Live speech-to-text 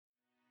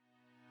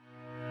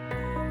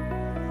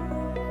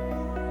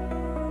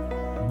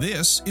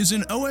This is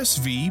an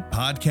OSV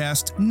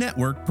Podcast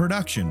Network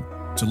production.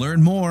 To learn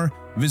more,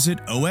 visit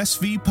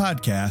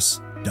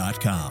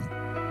osvpodcasts.com.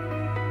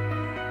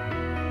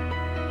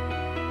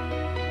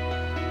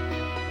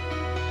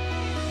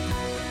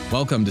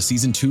 Welcome to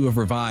Season 2 of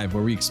Revive,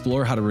 where we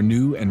explore how to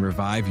renew and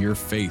revive your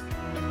faith.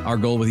 Our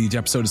goal with each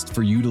episode is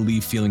for you to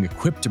leave feeling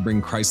equipped to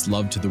bring Christ's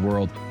love to the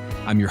world.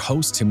 I'm your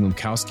host, Tim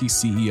Lumkowski,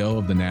 CEO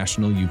of the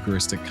National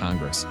Eucharistic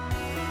Congress.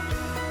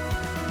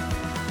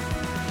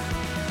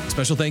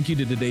 Special thank you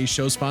to today's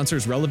show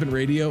sponsors, Relevant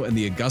Radio and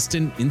the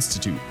Augustine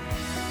Institute.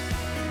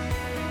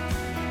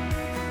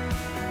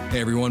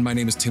 Hey everyone, my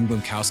name is Tim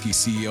Lumkowski,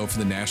 CEO for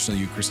the National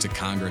Eucharistic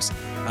Congress.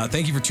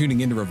 Thank you for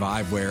tuning in to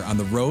Revive, where on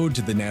the road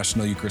to the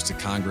National Eucharistic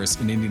Congress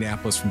in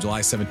Indianapolis from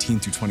July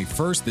 17th through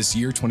 21st this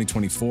year,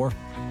 2024,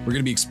 we're going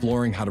to be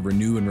exploring how to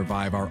renew and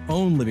revive our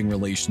own living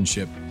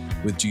relationship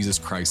with Jesus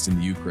Christ in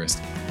the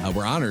Eucharist.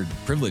 We're honored,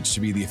 privileged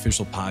to be the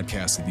official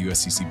podcast of the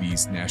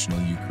USCCB's National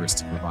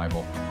Eucharistic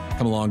Revival.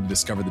 Come along to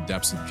discover the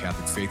depths of the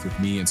Catholic faith with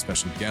me and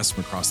special guests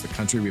from across the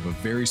country. We have a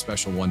very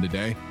special one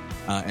today,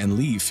 and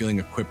leave feeling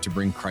equipped to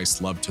bring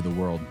Christ's love to the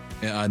world.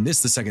 And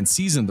this, the second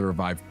season of the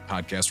Revive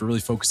podcast, we're really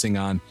focusing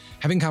on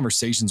having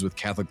conversations with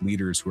Catholic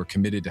leaders who are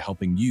committed to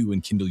helping you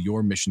enkindle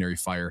your missionary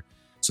fire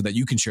so that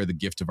you can share the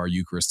gift of our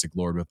Eucharistic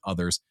Lord with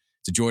others.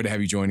 It's a joy to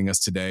have you joining us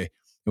today.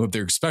 And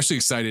they're especially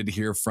excited to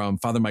hear from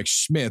Father Mike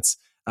Schmitz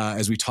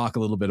as we talk a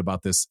little bit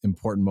about this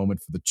important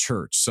moment for the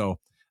church. So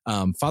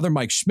Father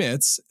Mike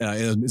Schmitz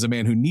is a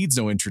man who needs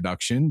no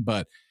introduction,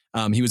 but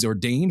he was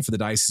ordained for the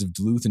Diocese of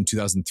Duluth in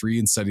 2003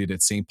 and studied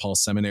at St. Paul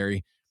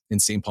Seminary in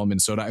St. Paul,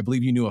 Minnesota. I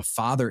believe you knew a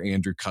Father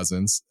Andrew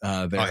Cousins there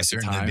at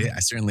the time. I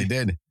certainly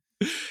did.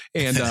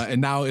 And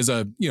now is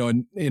an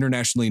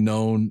internationally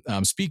known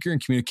speaker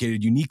and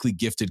uniquely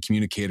gifted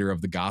communicator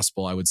of the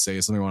gospel, I would say,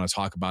 is something I want to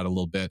talk about a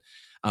little bit.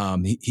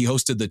 He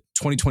hosted the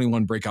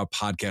 2021 breakout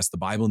podcast, The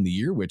Bible in the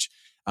Year, which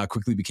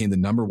quickly became the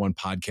number one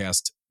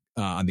podcast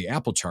on the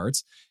Apple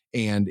charts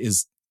and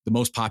is the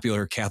most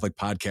popular Catholic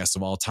podcast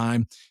of all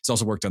time. He's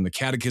also worked on the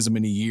Catechism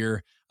in a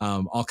Year,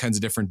 all kinds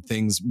of different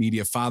things.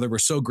 Media Father, we're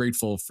so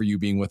grateful for you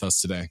being with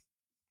us today.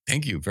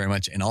 Thank you very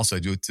much. And also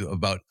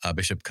about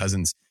Bishop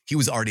Cousins. He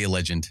was already a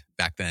legend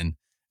back then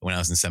when I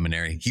was in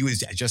seminary. He was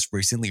just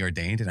recently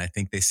ordained, and I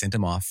think they sent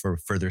him off for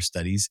further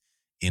studies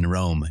in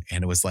Rome.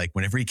 And it was like,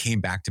 whenever he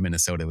came back to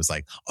Minnesota, it was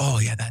like, oh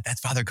yeah, that's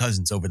Father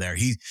Cousins over there.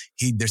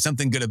 There's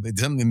something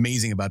something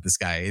amazing about this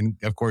guy. And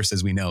of course,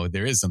 as we know,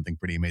 there is something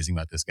pretty amazing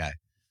about this guy.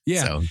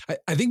 Yeah. So,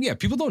 I think,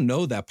 people don't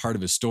know that part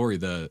of his story,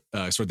 the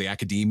sort of the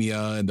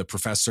academia and the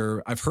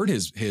professor. I've heard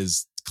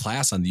his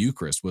class on the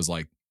Eucharist was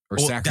like,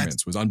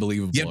 sacraments was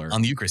unbelievable. Yeah,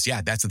 on the Eucharist.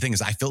 Yeah. That's the thing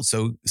is I felt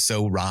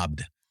so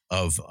robbed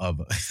of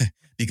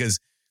because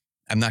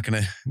we're not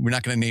going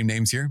to name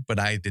names here, but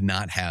I did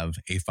not have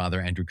a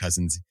Father Andrew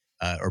Cousins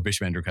or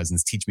Bishop Andrew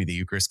Cousins teach me the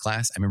Eucharist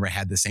class. I remember I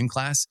had the same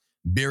class,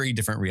 very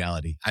different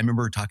reality. I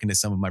remember talking to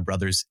some of my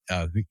brothers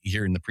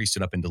here in the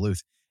priesthood up in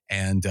Duluth,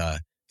 and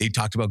they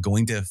talked about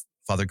going to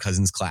Father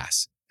Cousins'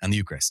 class on the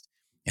Eucharist.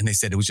 And they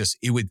said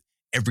it would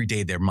every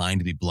day their mind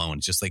would be blown.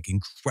 It's just like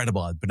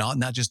incredible, but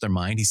not just their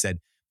mind.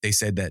 They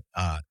said that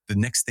the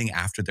next thing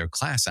after their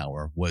class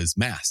hour was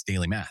Mass,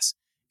 daily Mass.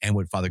 And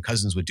what Father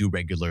Cousins would do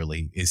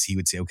regularly is he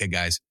would say, okay,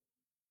 guys,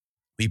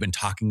 we've been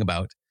talking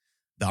about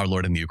our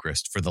Lord in the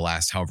Eucharist for the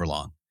last however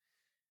long.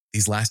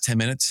 These last 10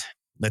 minutes,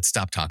 let's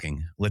stop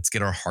talking. Let's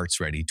get our hearts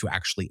ready to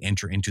actually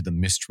enter into the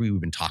mystery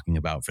we've been talking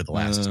about for the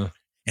last. And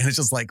it's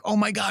just like, oh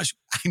my gosh,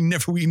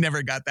 we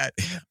never got that.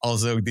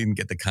 Also didn't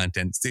get the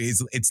content.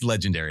 It's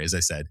legendary, as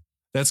I said.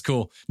 That's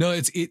cool. No,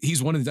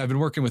 he's one of I've been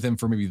working with him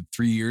for maybe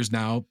 3 years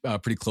now,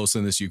 pretty closely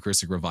in this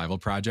Eucharistic Revival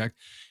project.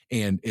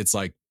 And it's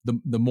like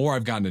the more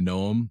I've gotten to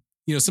know him,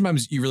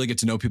 sometimes you really get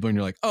to know people and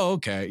you're like, oh,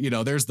 okay.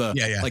 There's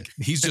like,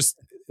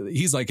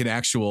 he's like an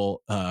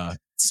actual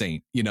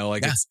saint,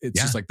 it's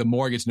just like the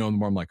more I get to know him, the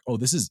more I'm like, oh,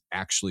 this is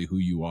actually who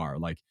you are,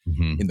 like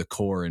in the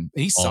core. And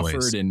he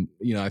suffered and,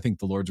 I think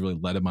the Lord's really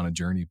led him on a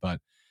journey,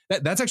 but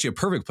that's actually a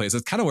perfect place.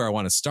 That's kind of where I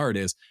want to start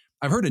is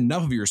I've heard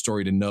enough of your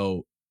story to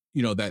know,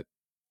 that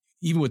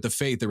even with the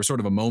faith, there was sort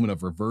of a moment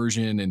of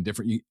reversion and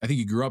different. I think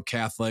you grew up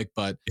Catholic,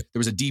 but there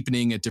was a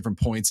deepening at different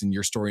points in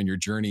your story and your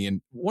journey.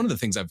 And one of the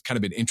things I've kind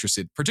of been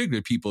interested,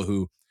 particularly people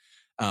who,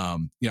 I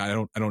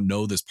don't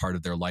know this part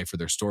of their life or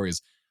their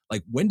stories.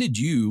 Like, when did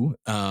you,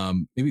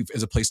 maybe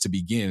as a place to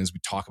begin, as we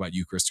talk about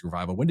Eucharistic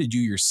Revival, when did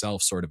you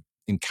yourself sort of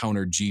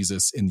encounter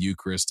Jesus in the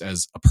Eucharist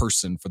as a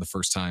person for the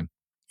first time?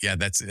 Yeah,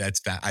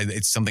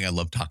 it's something I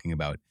love talking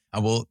about.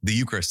 The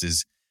Eucharist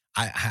is.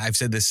 I've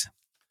said this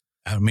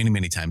many,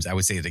 many times. I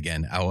would say it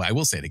again. I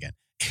will say it again.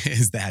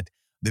 Is that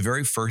the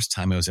very first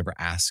time I was ever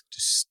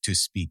asked to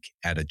speak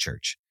at a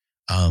church?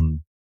 I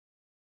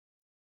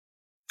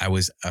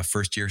was a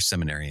first-year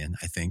seminarian,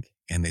 I think,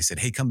 and they said,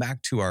 "Hey, come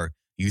back to our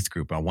youth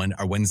group, our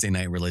Wednesday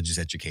night religious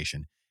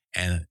education,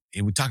 and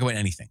it would talk about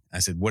anything." I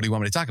said, "What do you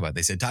want me to talk about?"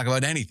 They said, "Talk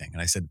about anything."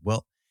 And I said,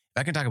 "Well, if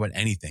I can talk about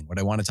anything, what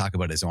I want to talk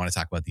about is I want to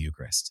talk about the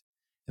Eucharist."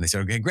 And they said,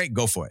 "Okay, great,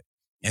 go for it."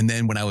 And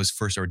then when I was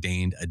first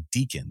ordained a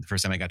deacon, the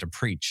first time I got to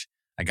preach,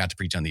 I got to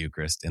preach on the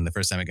Eucharist. And the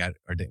first time I got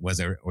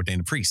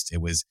ordained a priest,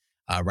 it was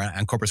right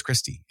on Corpus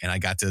Christi. And I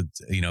got to,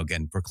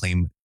 again,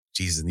 proclaim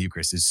Jesus in the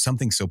Eucharist. Is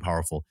something so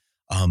powerful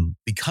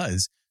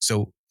because,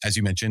 so as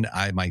you mentioned,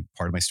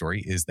 part of my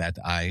story is that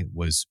I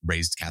was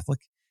raised Catholic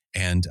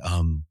and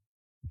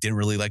didn't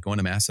really like going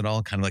to Mass at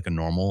all, kind of like I'm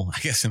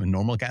a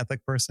normal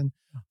Catholic person.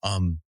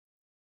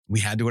 We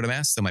had to go to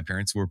Mass, so my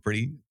parents were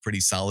pretty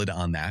solid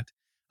on that.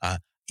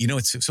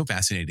 It's so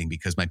fascinating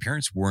because my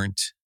parents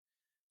weren't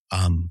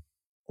I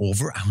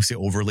would say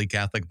overly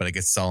Catholic, but I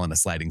guess it's all on a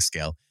sliding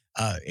scale.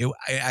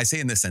 I say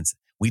in this sense,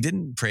 we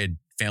didn't pray a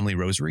family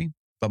rosary,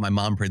 but my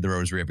mom prayed the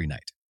rosary every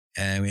night.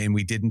 And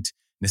we didn't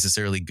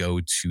necessarily go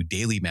to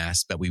daily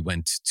Mass, but we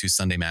went to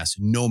Sunday Mass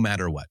no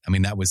matter what. I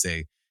mean, that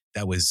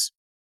was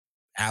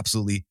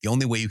absolutely the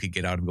only way you could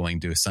get out of going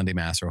to a Sunday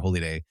Mass or a Holy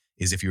Day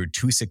is if you were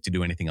too sick to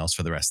do anything else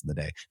for the rest of the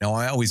day. Now,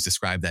 I always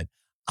describe that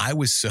I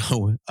was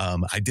so,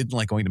 I didn't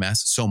like going to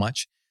Mass so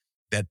much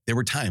that there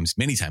were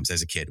many times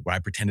as a kid where I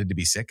pretended to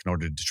be sick in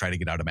order to try to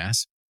get out of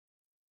Mass.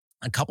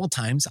 A couple of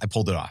times I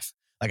pulled it off.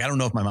 Like, I don't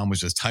know if my mom was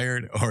just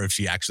tired or if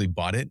she actually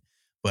bought it,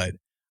 but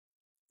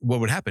what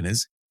would happen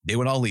is they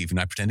would all leave and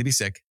I pretend to be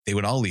sick. They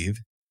would all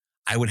leave.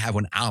 I would have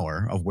 1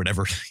 hour of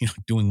whatever,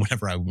 doing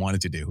whatever I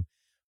wanted to do.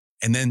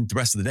 And then the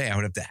rest of the day,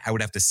 I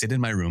would have to sit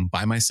in my room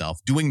by myself,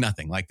 doing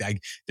nothing. Like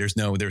there's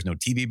no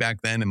TV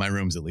back then in my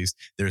rooms, at least.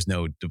 There's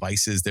no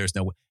devices. There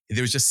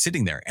was just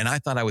sitting there. And I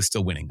thought I was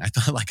still winning. I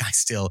thought like I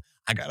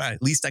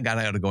got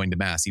out of going to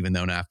Mass, even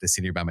though now I have to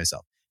sit here by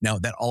myself. Now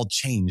that all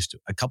changed.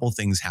 A couple of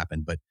things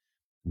happened, but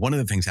one of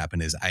the things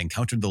happened is I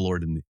encountered the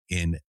Lord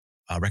in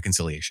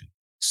reconciliation.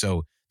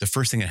 So the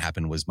first thing that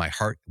happened was my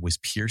heart was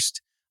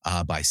pierced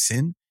by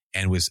sin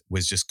and was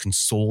just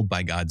consoled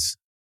by God's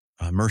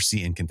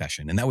mercy and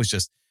confession. And that was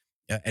just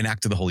an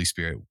act of the Holy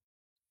Spirit,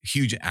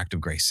 huge act of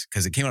grace,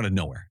 because it came out of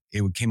nowhere.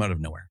 It came out of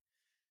nowhere.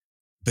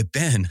 But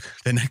then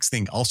the next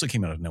thing also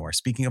came out of nowhere.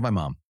 Speaking of my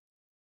mom,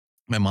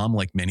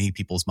 like many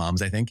people's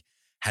moms, I think,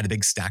 had a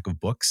big stack of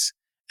books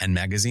and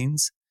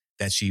magazines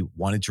that she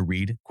wanted to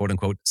read, quote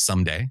unquote,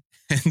 someday.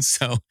 And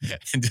so,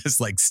 and just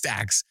like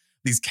stacks,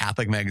 these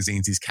Catholic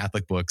magazines, these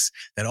Catholic books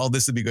that,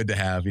 this would be good to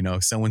have,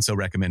 so-and-so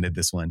recommended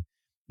this one.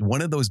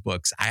 One of those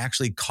books I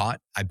actually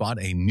I bought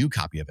a new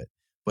copy of it,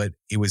 but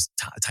it was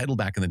titled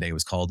back in the day. It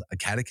was called A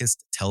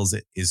Catechist Tells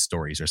It His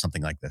Stories or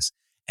something like this.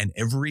 And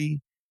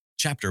every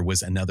chapter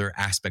was another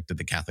aspect of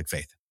the Catholic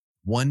faith.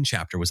 One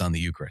chapter was on the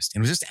Eucharist.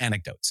 And it was just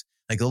anecdotes,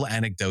 like little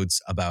anecdotes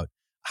about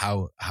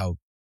how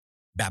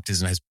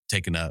baptism has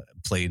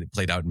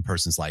played out in a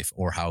person's life,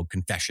 or how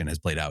confession has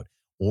played out,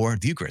 or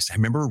the Eucharist. I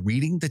remember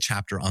reading the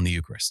chapter on the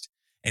Eucharist.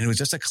 And it was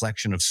just a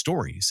collection of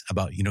stories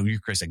about,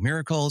 Eucharistic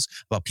miracles,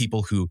 about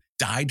people who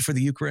died for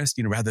the Eucharist,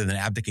 rather than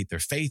abdicate their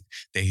faith.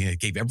 They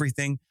gave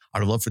everything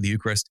out of love for the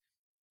Eucharist.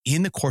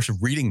 In the course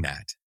of reading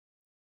that,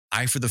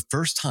 I, for the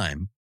first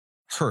time,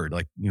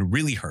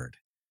 really heard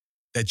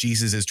that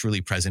Jesus is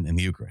truly present in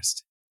the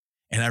Eucharist.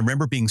 And I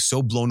remember being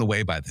so blown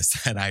away by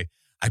this that I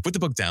put the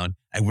book down.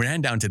 I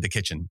ran down to the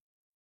kitchen.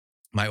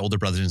 My older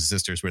brothers and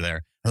sisters were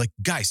there. They're like,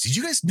 guys, did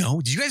you guys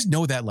know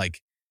that like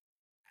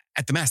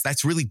at the Mass,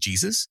 that's really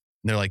Jesus?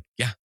 And they're like,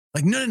 yeah.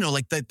 Like, no.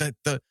 Like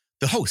the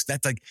host,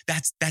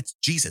 that's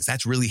Jesus.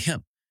 That's really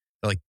him.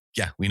 They're like,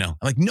 yeah, we know.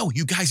 I'm like, no,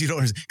 you guys, you don't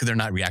understand, because they're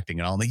not reacting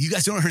at all. I'm like, you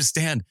guys don't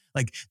understand.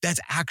 Like, that's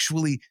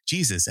actually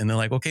Jesus. And they're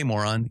like, okay,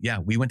 moron. Yeah,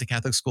 we went to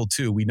Catholic school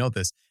too. We know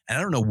this. And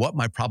I don't know what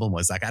my problem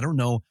was. Like, I don't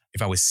know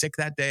if I was sick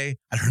that day.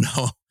 I don't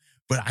know.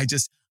 But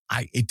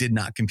it did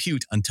not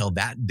compute until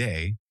that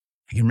day.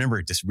 I can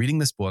remember just reading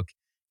this book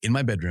in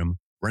my bedroom,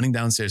 running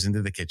downstairs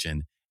into the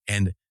kitchen.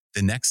 And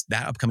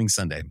that upcoming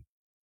Sunday,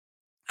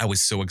 I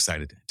was so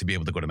excited to be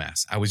able to go to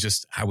Mass.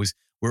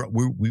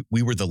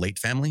 We were the late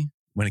family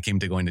when it came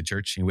to going to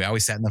church. And we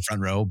always sat in the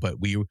front row, but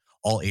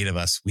all 8 of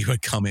us, we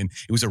would come in.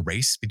 It was a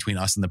race between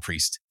us and the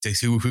priest to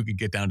see who could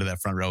get down to that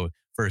front row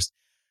first.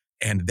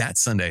 And that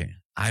Sunday,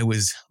 I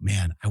was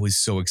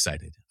so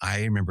excited.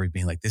 I remember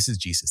being like, this is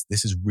Jesus.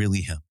 This is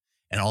really him.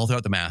 And all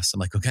throughout the Mass, I'm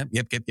like, okay,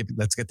 yep,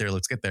 let's get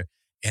there.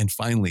 And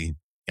finally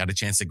got a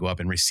chance to go up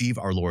and receive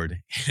our Lord.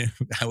 I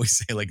always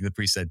say, like the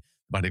priest said,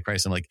 body of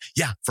Christ. I'm like,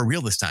 yeah, for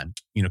real this time,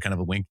 kind of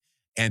a wink.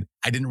 And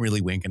I didn't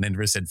really wink and I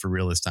never said for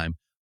real this time.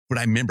 But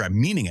I remember I'm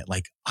meaning it.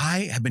 Like,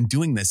 I have been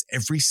doing this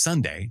every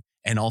Sunday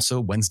and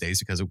also Wednesdays,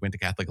 because I went to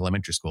Catholic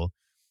elementary school,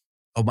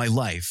 of my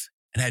life,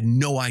 and I had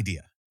no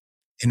idea.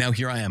 And now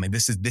here I am, and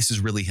this is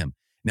really him.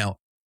 Now,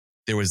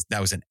 that was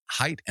a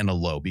height and a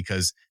low,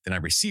 because then I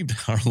received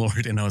our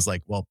Lord and I was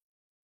like, well,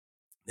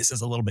 this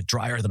is a little bit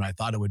drier than I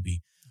thought it would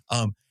be.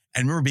 I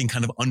remember being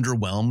kind of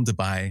underwhelmed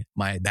by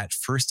that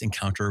first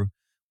encounter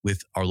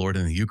with our Lord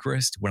in the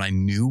Eucharist, when I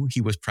knew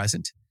he was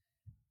present.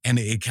 And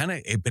it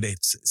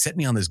set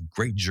me on this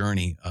great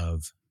journey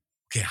of,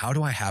 okay, how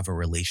do I have a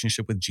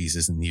relationship with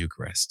Jesus in the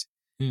Eucharist?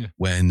 Yeah.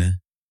 When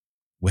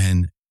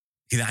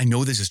I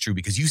know this is true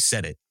because you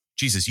said it.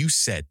 Jesus, you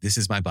said, this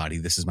is my body,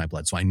 this is my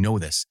blood. So I know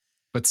this.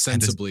 But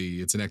sensibly,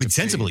 it's an act of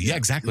faith. Yeah,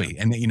 exactly.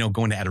 Yeah. And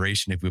going to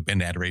adoration, if we've been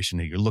to adoration,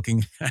 you're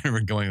looking, I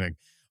remember going like,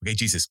 okay,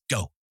 Jesus,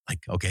 go. Like,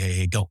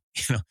 okay, go.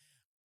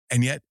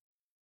 And yet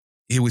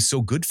it was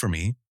so good for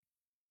me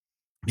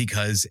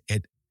because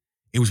it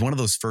was one of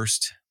those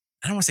first,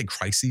 I don't want to say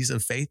crises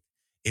of faith.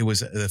 It was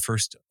the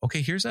first,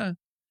 okay,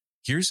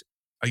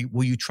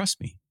 will you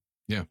trust me?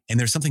 Yeah. And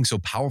there's something so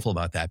powerful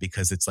about that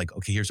because it's like,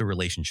 okay, here's a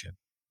relationship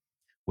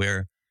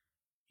where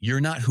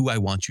you're not who I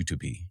want you to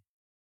be.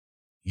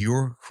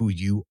 You're who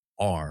you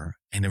are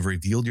and have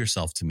revealed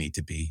yourself to me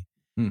to be.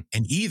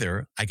 And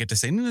either I get to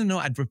say, no,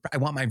 I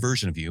want my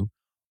version of you.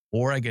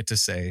 Or I get to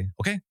say,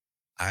 okay,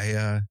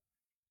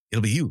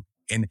 it'll be you.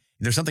 And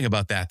there's something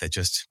about that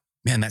just,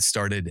 man, that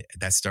started,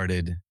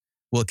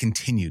 well, it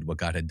continued what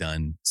God had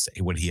done,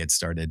 what he had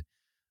started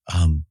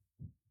in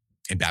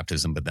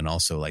baptism, but then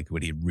also like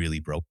what he had really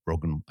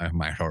broken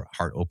my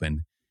heart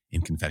open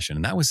in confession.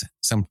 And that was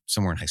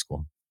somewhere in high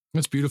school.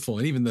 That's beautiful.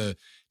 And even the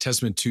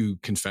testament to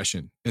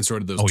confession and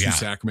sort of those two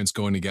sacraments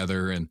going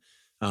together and,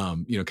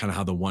 kind of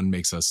how the one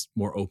makes us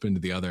more open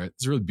to the other.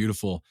 It's really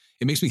beautiful.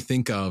 It makes me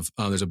think of,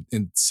 there's an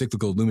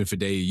encyclical Lumen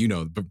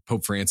Fidei,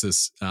 Pope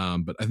Francis.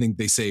 But I think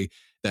they say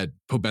that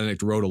Pope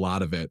Benedict wrote a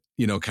lot of it,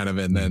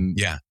 and then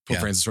Pope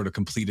Francis sort of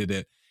completed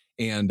it.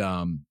 And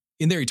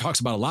in there, he talks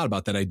about a lot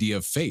about that idea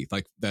of faith,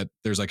 like that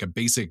there's like a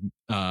basic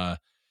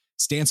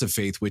stance of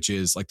faith, which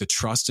is like the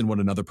trust in what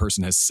another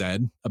person has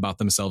said about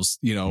themselves,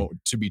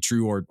 to be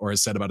true or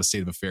has said about a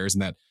state of affairs.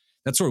 And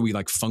that's where we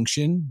like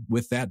function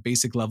with that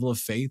basic level of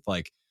faith,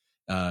 like,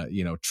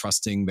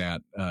 trusting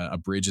that a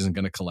bridge isn't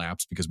going to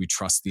collapse because we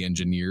trust the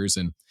engineers.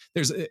 And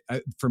there's,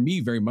 for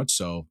me, very much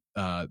so,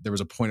 there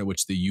was a point at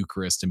which the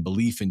Eucharist and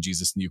belief in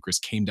Jesus in the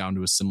Eucharist came down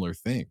to a similar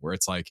thing where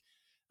it's like,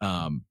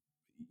 have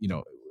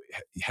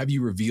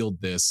you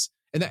revealed this?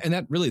 And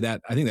that really, I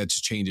think that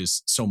just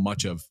changes so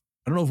much of,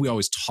 I don't know if we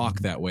always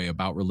talk that way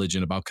about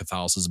religion, about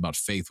Catholicism, about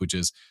faith, which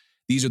is,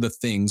 these are the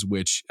things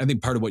which I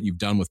think part of what you've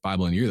done with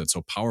Bible in a Year that's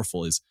so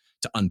powerful is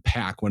to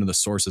unpack one of the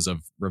sources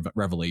of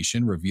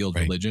revelation, revealed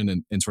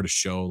religion, and sort of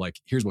show like,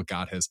 here's what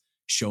God has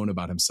shown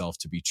about himself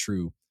to be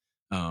true.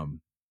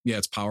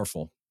 It's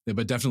powerful,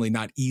 but definitely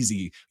not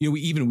easy.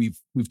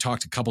 We've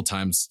talked a couple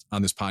times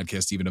on this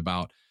podcast, even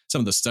about some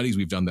of the studies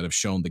we've done that have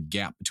shown the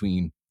gap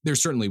between,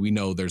 we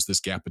know there's this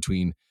gap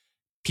between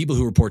people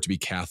who report to be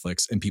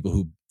Catholics and people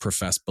who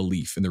profess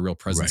belief in the real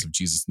presence of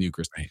Jesus in the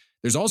Eucharist. Right.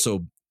 There's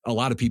also a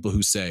lot of people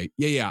who say,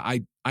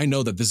 I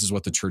know that this is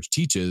what the church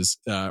teaches,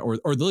 or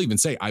they'll even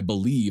say, I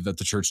believe that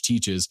the church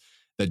teaches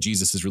that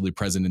Jesus is really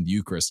present in the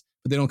Eucharist,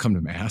 but they don't come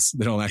to Mass.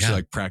 They don't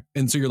actually practice.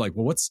 And so you're like,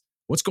 well,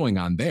 what's going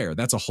on there?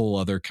 That's a whole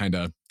other kind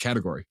of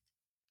category.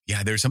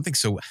 Yeah, there's something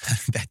so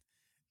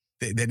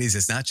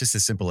it's not just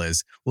as simple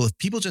as, well, if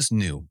people just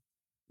knew,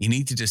 you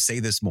need to just say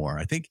this more.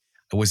 I think,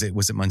 was it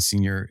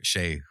Monsignor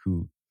Shea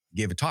who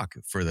gave a talk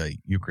for the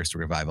Eucharistic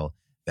revival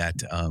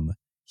that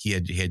he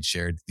had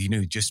shared,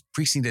 just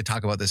priests need to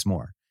talk about this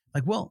more.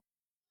 Like, well,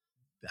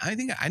 I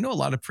think I know a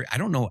lot of I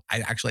don't know.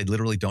 I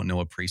literally don't know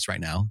a priest right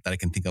now that I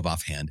can think of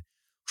offhand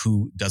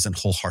who doesn't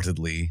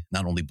wholeheartedly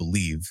not only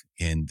believe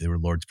in the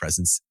Lord's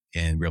presence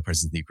and real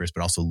presence in the Eucharist,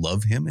 but also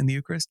love him in the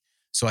Eucharist.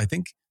 So I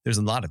think there's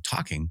a lot of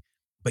talking,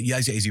 but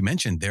as you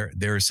mentioned,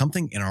 there is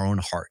something in our own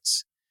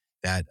hearts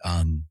that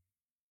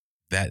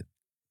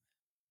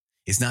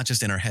is not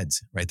just in our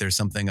heads, right? There's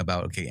something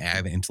about, okay, I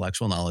have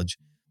intellectual knowledge.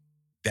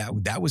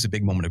 That was a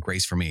big moment of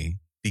grace for me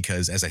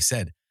because, as I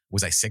said,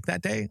 was I sick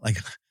that day? Like,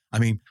 I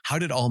mean, how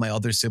did all my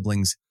other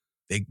siblings,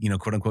 they,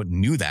 quote unquote,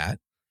 knew that,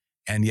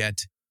 and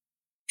yet,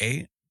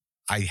 A,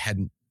 I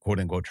hadn't, quote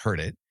unquote,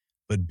 heard it,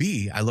 but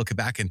B, I look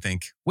back and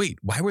think, wait,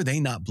 why were they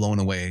not blown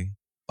away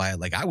by it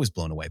like I was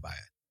blown away by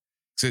it?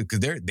 So, because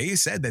they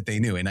said that they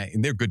knew,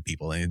 and they're good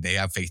people and they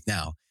have faith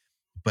now,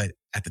 but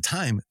at the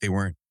time they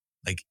weren't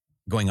like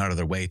going out of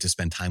their way to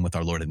spend time with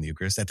our Lord in the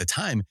Eucharist. At the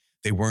time,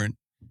 they weren't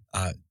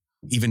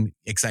even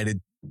excited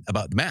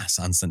about the Mass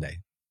on Sunday.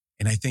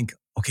 And I think,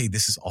 okay,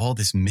 this is all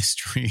this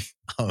mystery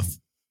of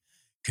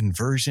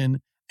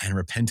conversion and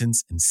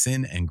repentance and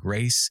sin and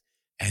grace.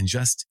 And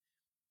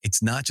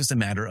it's not just a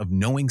matter of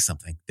knowing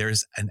something.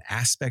 There's an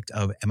aspect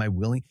of, am I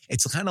willing?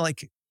 It's kind of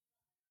like,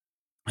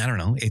 I don't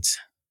know. It's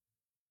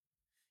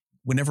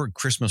whenever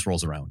Christmas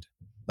rolls around,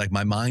 like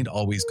my mind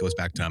always goes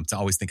back to, I'm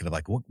always thinking of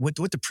like, what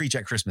to preach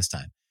at Christmas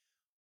time.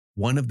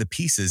 One of the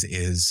pieces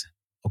is,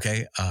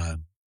 okay,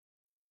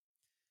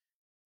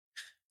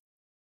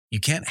 you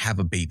can't have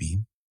a baby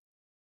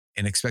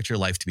and expect your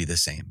life to be the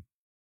same.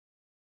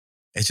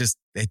 It's just,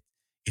 if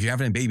you're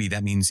having a baby,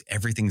 that means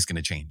everything's going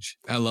to change.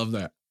 I love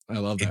that.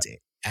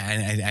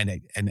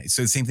 And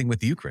so the same thing with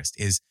the Eucharist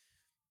is,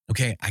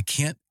 okay, I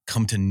can't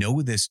come to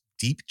know this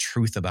deep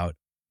truth about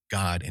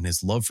God and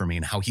his love for me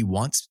and how he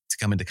wants to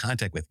come into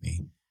contact with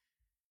me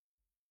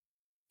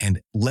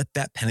and let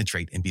that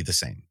penetrate and be the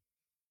same.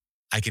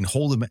 I can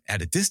hold him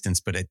at a distance,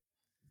 but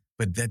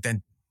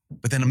then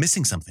I'm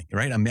missing something,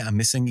 right? I'm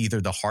missing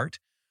either the heart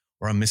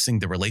or I'm missing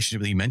the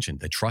relationship that you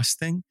mentioned, the trust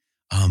thing.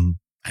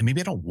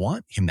 Maybe I don't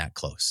want him that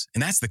close.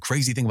 And that's the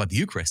crazy thing about the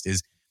Eucharist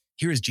is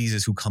here is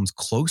Jesus who comes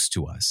close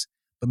to us,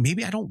 but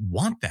maybe I don't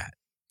want that.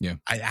 Yeah.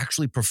 I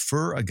actually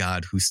prefer a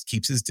God who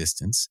keeps his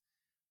distance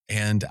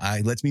and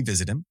lets me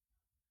visit him,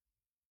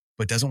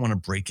 but doesn't want to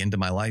break into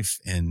my life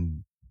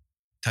and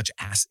touch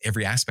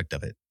every aspect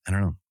of it. I don't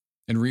know.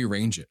 And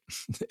rearrange it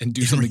and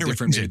do something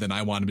different maybe than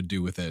I want him to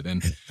do with it.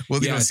 And well,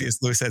 C.S.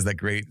 Lewis has that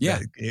great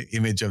that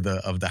image of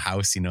the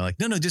house, like,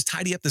 no, just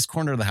tidy up this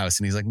corner of the house.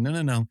 And he's like,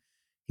 no.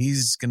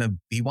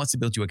 He wants to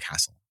build you a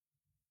castle.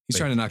 He's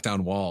trying to knock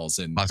down walls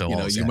and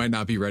you yeah. might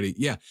not be ready.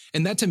 Yeah.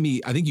 And that to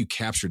me, I think you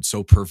captured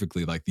so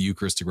perfectly, like the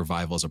Eucharistic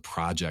revival as a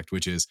project,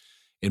 which is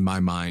in my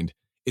mind,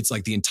 it's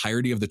like the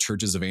entirety of the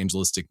church's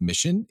evangelistic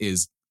mission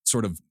is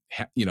sort of,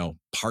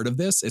 part of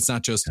this. It's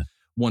not just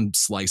one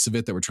slice of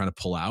it that we're trying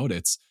to pull out.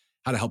 It's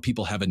how to help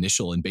people have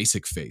initial and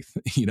basic faith,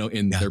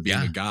 in there being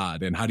a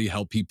God, and how do you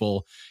help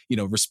people,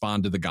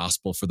 respond to the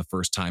gospel for the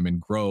first time and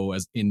grow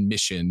as in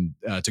mission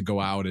to go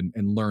out and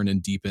learn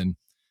and deepen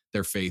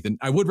their faith. And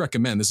I would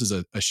recommend, this is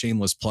a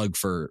shameless plug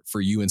for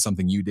you and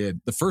something you did.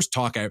 The first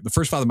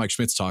Father Mike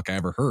Schmitz talk I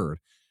ever heard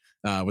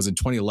was in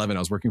 2011. I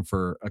was working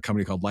for a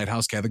company called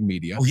Lighthouse Catholic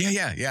Media. Oh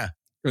yeah.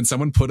 And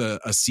someone put a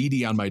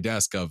CD on my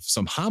desk of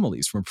some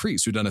homilies from a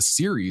priest who'd done a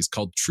series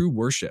called True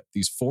Worship,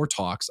 these 4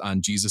 talks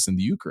on Jesus and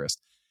the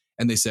Eucharist.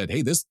 And they said,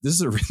 hey, this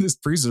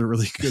priest is a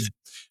really good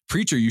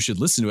preacher. You should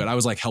listen to it. I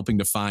was like helping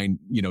to find,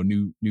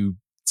 new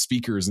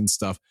speakers and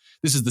stuff.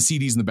 This is the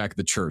CDs in the back of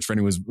the church. For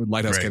anyone who's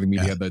Lighthouse Catholic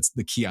Media, had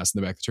the kiosk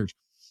in the back of the church.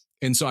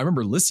 And so I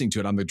remember listening to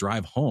it on the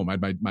drive home. I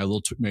had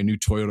my new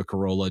Toyota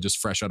Corolla, just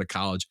fresh out of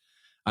college,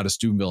 out of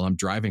Steubenville. I'm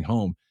driving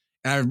home.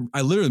 And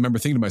I literally remember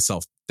thinking to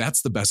myself,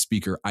 that's the best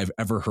speaker I've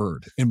ever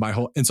heard in my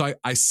whole. And so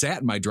I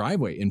sat in my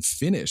driveway and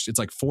finished. It's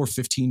like 4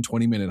 15,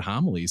 20-minute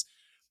homilies.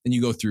 And you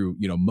go through,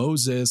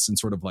 Moses and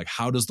sort of like,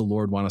 how does the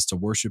Lord want us to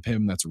worship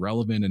him? That's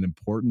relevant and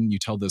important. You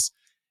tell this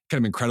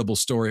kind of incredible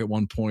story at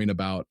one point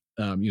about,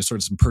 sort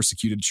of some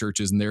persecuted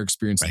churches and their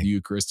experience of the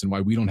Eucharist and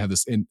why we don't have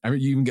this. And I mean,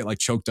 you even get like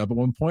choked up at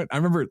one point. I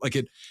remember like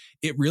it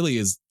really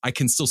is, I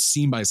can still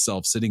see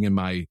myself sitting in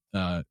my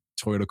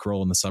Toyota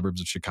Corolla in the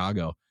suburbs of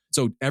Chicago.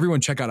 So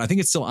everyone check out, I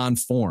think it's still on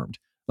Formed.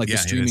 Like the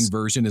streaming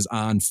version is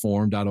on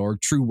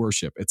formed.org. True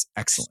Worship. It's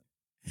excellent.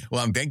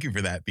 Well, thank you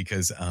for that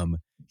because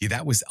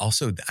that was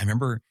also, I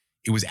remember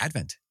it was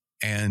Advent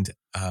and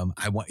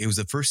it was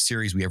the first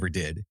series we ever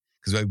did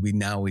because we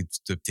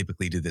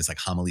typically do this like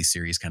homily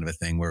series kind of a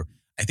thing where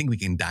I think we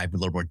can dive a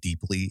little more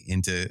deeply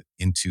into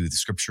the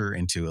scripture,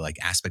 into like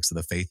aspects of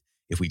the faith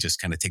if we just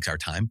kind of takes our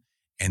time.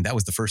 And that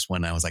was the first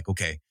one. I was like,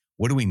 okay,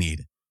 what do we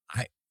need?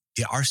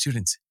 Our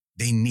students,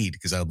 they need,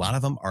 because a lot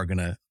of them are going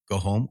to go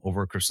home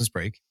over Christmas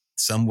break.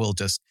 Some will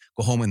just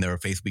go home and their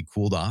faith will be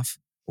cooled off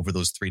over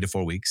those 3 to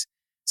 4 weeks.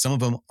 Some of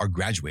them are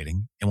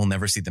graduating and we'll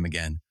never see them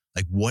again.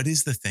 Like, what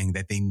is the thing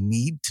that they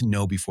need to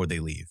know before they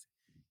leave?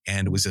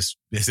 And it was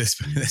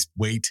this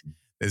weight,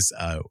 this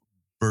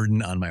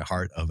burden on my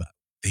heart of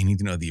they need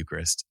to know the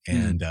Eucharist.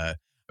 And I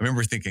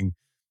remember thinking,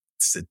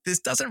 this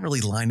doesn't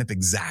really line up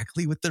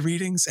exactly with the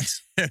readings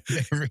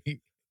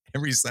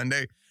every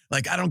Sunday.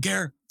 Like, I don't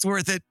care. It's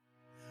worth it.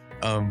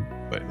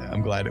 But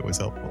I'm glad it was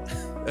helpful.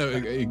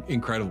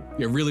 Incredible.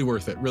 Yeah, really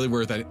worth it. Really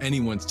worth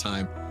anyone's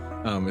time.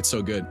 It's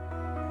so good.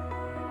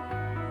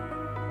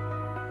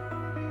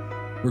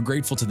 We're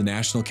grateful to the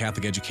National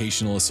Catholic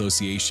Educational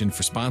Association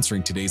for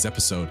sponsoring today's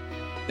episode.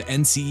 The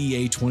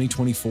NCEA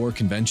 2024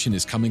 convention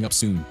is coming up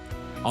soon.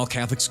 All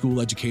Catholic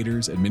school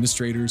educators,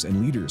 administrators,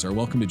 and leaders are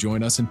welcome to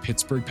join us in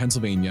Pittsburgh,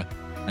 Pennsylvania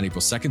on April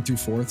 2nd through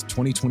 4th,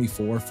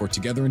 2024 for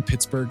Together in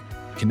Pittsburgh,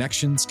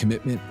 Connections,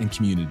 Commitment, and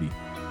Community.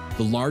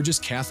 The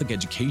largest Catholic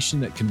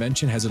education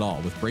convention has it all,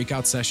 with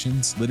breakout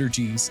sessions,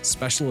 liturgies,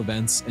 special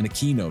events, and a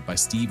keynote by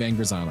Steve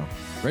Angrisano.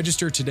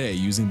 Register today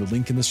using the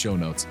link in the show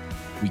notes.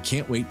 We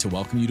can't wait to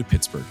welcome you to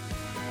Pittsburgh.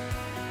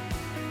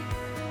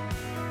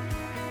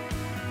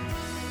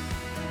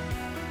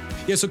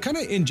 Yeah, so kind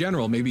of in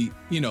general, maybe,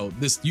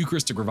 this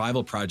Eucharistic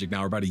Revival project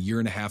now, we're about 1.5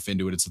 years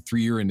into it. It's a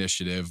 3-year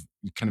initiative,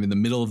 kind of in the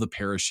middle of the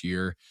parish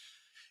year.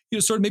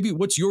 Sort of maybe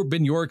what's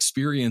been your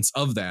experience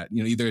of that?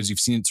 Either as you've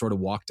seen it sort of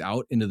walked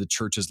out into the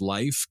church's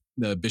life,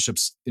 the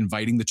bishops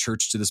inviting the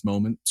church to this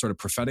moment sort of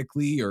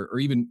prophetically, or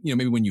even,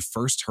 maybe when you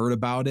first heard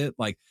about it,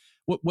 like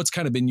what's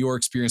kind of been your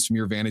experience from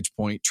your vantage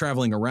point,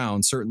 traveling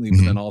around certainly,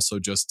 but then also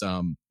just,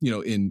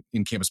 in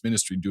campus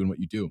ministry, doing what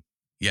you do?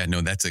 Yeah,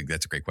 no, that's a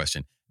great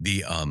question.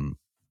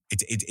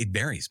 It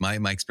varies. My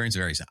experience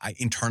varies.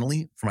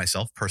 Internally for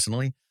myself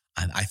personally,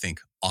 I think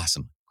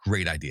awesome,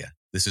 great idea.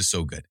 This is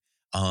so good.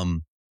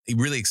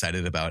 Really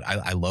excited about.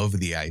 I love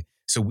I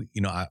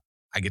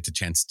get the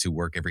chance to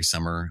work every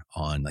summer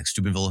on like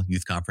Steubenville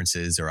youth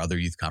conferences or other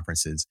youth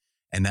conferences,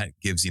 and that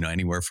gives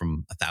anywhere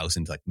from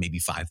 1,000 to like maybe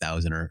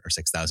 5,000 or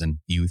 6,000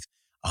 youth.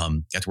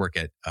 Got to work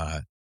at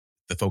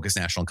the Focus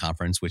National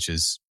Conference, which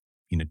is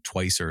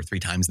twice or 3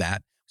 times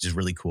that, which is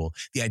really cool.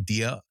 The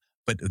idea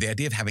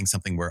of having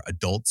something where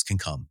adults can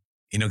come,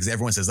 because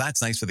everyone says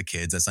that's nice for the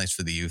kids, that's nice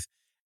for the youth.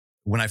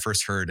 When I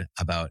first heard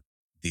about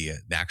the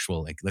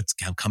actual, like, let's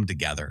come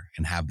together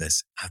and have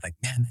this, I was like,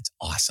 man, that's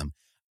awesome.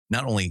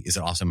 Not only is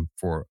it awesome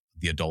for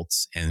the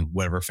adults and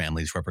whatever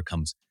families, whoever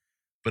comes,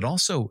 but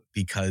also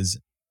because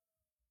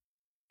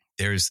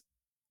there's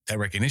that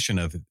recognition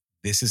of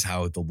this is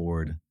how the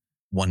Lord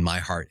won my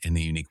heart in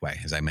a unique way,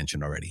 as I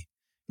mentioned already.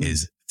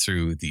 is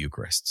through the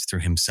Eucharist, through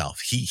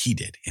himself. He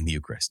did in the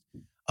Eucharist.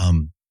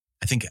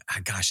 I think,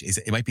 gosh,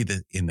 it might be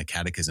in the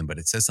Catechism, but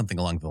it says something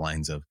along the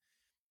lines of,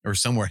 or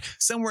somewhere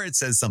it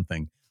says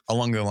something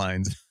along the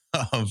lines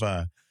of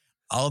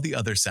all the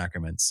other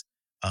sacraments,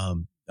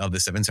 of the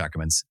 7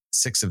 sacraments,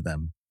 6 of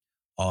them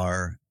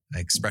are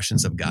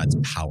expressions of God's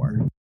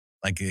power,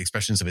 like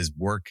expressions of his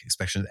work,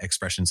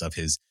 expressions of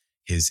his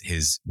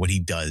what he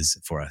does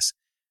for us.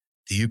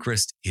 The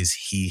Eucharist is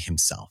he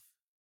himself.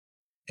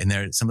 And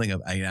there's something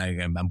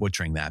I'm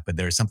butchering that, but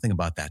there's something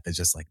about that that's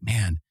just like,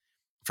 man,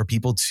 for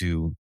people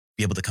to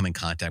be able to come in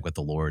contact with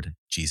the Lord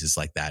Jesus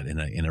like that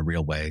in a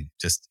real way,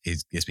 just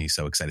it gets me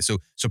so excited. So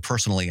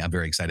personally, I'm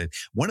very excited.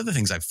 One of the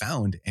things I've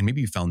found, and maybe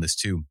you found this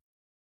too,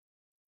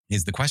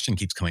 is the question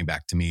keeps coming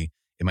back to me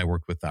in my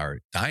work with our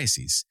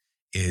diocese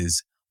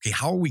is, okay,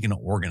 how are we going to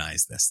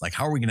organize this? Like,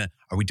 are we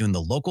doing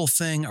the local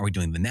thing? Are we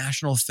doing the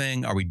national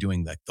thing? Are we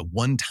doing like the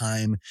one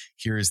time,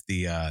 here's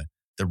the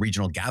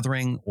regional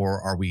gathering,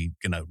 or are we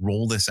going to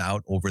roll this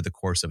out over the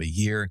course of a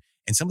year?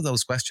 And some of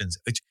those questions,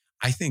 which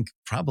I think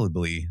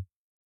probably,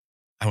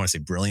 I want to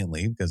say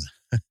brilliantly,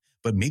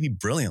 but maybe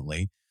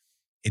brilliantly,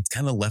 it's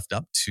kind of left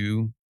up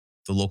to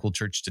the local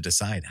church to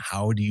decide,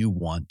 how do you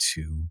want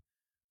to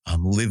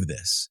live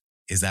this?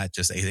 Is that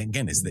just,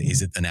 again, is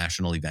it the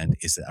national event?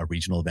 Is it a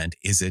regional event?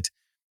 Is it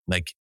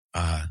like,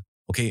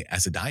 okay,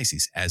 as a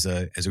diocese, as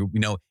we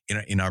know,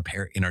 in our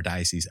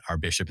diocese, our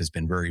bishop has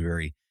been very,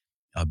 very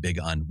big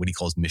on what he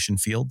calls mission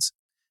fields.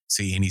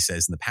 See, and he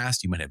says in the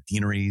past, you might have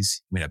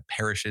deaneries, you might have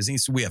parishes, and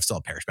we have still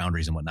have parish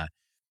boundaries and whatnot.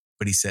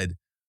 But he said,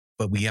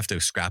 but we have to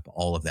scrap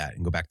all of that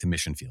and go back to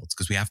mission fields,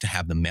 because we have to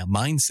have the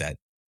mindset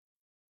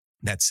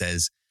that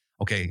says,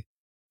 okay,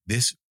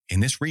 in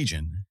this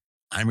region,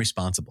 I'm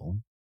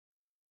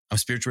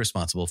spiritually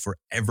responsible for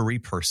every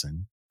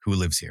person who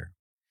lives here.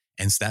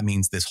 And so that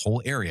means this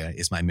whole area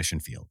is my mission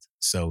field.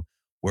 So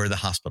where are the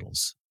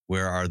hospitals?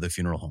 Where are the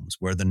funeral homes?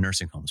 Where are the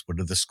nursing homes? What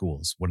are the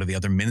schools? What are the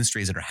other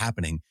ministries that are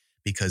happening?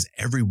 Because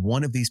every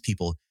one of these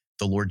people,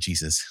 the Lord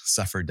Jesus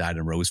suffered, died,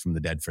 and rose from the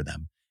dead for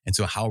them. And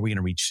so how are we going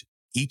to reach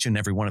each and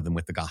every one of them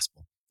with the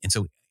gospel? And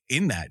so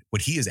in that,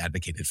 what he has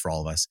advocated for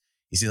all of us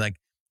is like,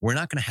 we're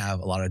not going to have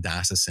a lot of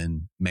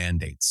diocesan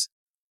mandates.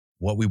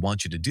 What we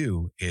want you to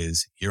do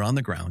is, you're on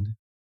the ground.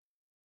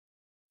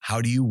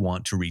 How do you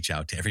want to reach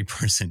out to every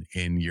person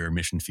in your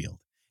mission field?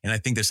 And I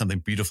think there's something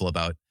beautiful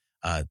about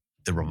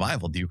the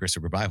revival, the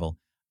Eucharistic revival,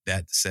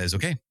 that says,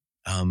 okay,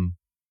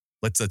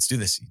 let's do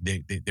this.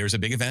 There's a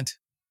big event.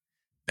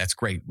 That's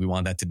great. We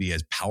want that to be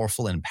as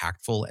powerful and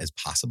impactful as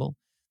possible.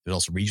 There's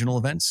also regional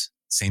events.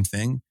 Same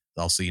thing.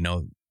 Also,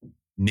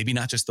 maybe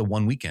not just the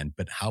one weekend,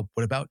 but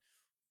what about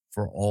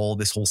for all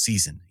this whole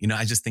season?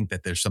 I just think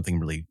that there's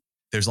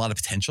a lot of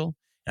potential,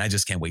 and I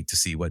just can't wait to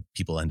see what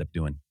people end up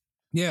doing.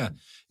 Yeah,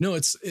 no,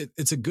 it's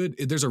a good,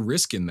 there's a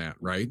risk in that,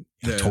 right?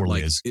 It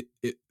totally is.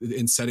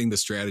 In setting the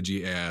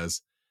strategy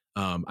as,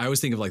 I always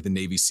think of like the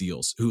Navy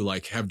SEALs who they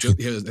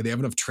have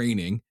enough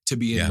training to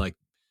be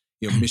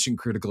in mission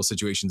critical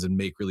situations and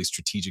make really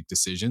strategic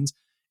decisions.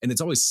 And it's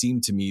always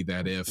seemed to me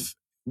that if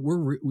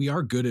we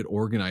are good at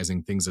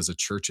organizing things as a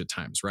church at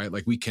times, right?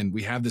 Like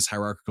we have this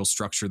hierarchical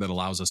structure that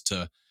allows us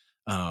to,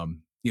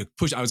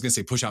 push. I was going to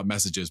say push out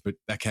messages, but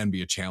that can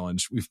be a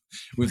challenge.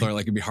 We've learned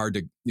like it'd be hard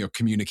to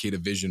communicate a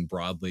vision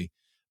broadly.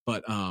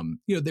 But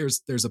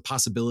there's a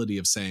possibility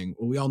of saying,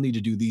 well, we all need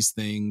to do these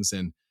things.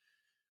 And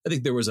I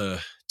think there was a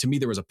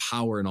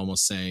power in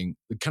almost saying,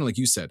 kind of like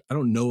you said, I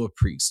don't know a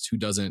priest who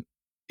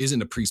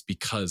isn't a priest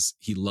because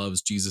he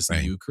loves Jesus and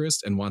the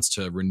Eucharist and wants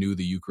to renew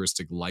the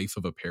Eucharistic life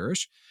of a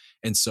parish.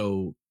 And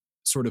so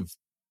sort of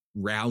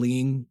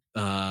rallying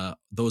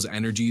those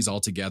energies all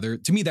together,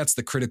 to me, that's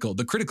the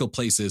critical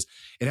place is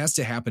it has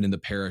to happen in the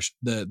parish.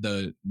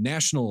 The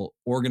national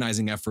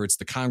organizing efforts,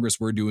 the Congress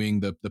we're doing,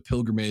 the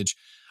pilgrimage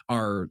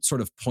are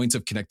sort of points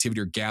of connectivity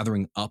or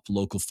gathering up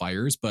local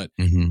fires. But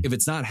if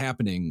it's not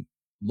happening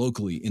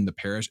locally in the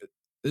parish,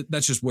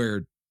 that's just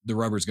where the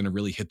rubber is going to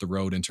really hit the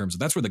road in terms of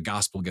that's where the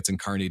gospel gets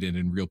incarnated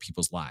in real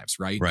people's lives.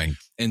 Right.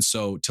 And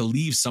so to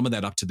leave some of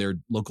that up to their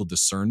local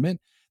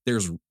discernment,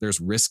 there's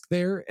risk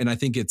there. And I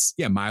think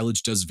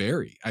mileage does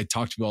vary. I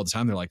talk to people all the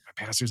time. They're like,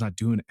 my pastor's not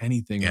doing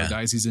anything. My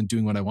diocese isn't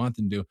doing what I want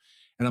them to do.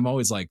 And I'm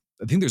always like,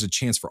 I think there's a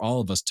chance for all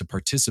of us to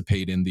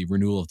participate in the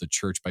renewal of the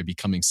church by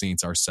becoming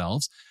saints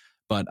ourselves.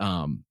 But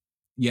I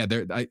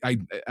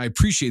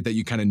appreciate that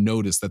you kind of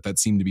noticed that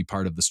seemed to be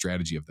part of the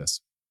strategy of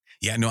this.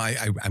 Yeah, no,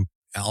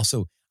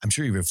 I'm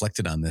sure you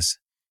reflected on this,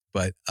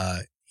 but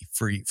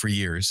for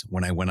years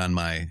when I went on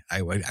I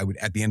would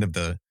at the end of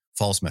the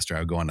fall semester, I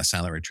would go on a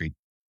silent retreat.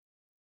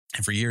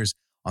 And for years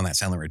on that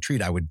silent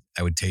retreat, I would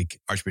take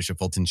Archbishop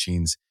Fulton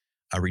Sheen's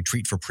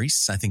retreat for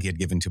priests. I think he had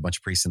given to a bunch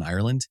of priests in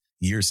Ireland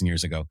years and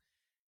years ago.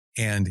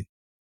 And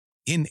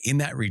in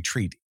that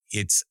retreat,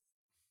 I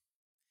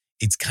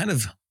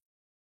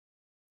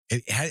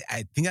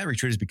think that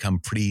retreat has become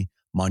pretty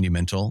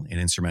monumental and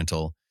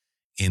instrumental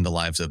in the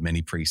lives of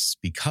many priests,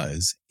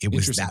 because it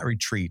was that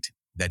retreat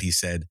that he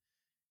said,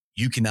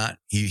 you cannot,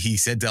 he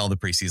said to all the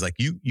priests, he's like,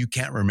 you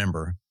can't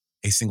remember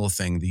a single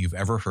thing that you've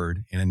ever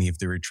heard in any of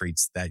the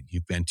retreats that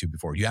you've been to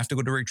before. You have to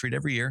go to a retreat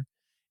every year.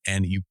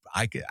 And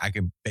I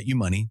could bet you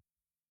money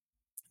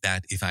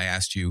that if I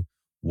asked you,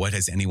 what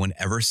has anyone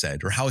ever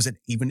said, or how has it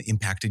even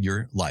impacted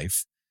your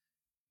life?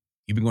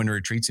 You've been going to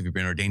retreats. If you've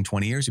been ordained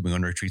 20 years, you've been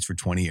going to retreats for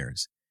 20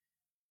 years.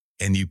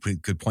 And you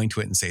could point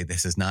to it and say,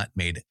 this has not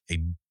made a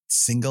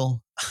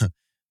single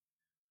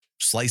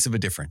slice of a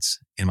difference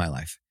in my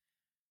life.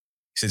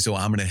 He said, so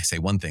I'm going to say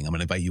one thing. I'm going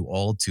to invite you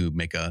all to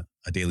make a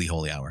daily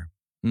holy hour.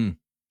 And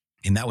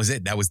that was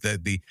it. That was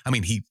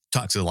he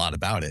talks a lot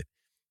about it,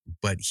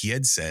 but he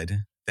had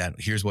said that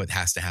here's what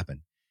has to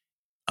happen.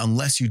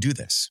 Unless you do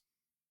this,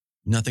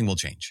 nothing will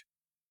change.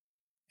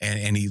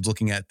 And he's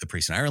looking at the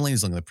priests in Ireland,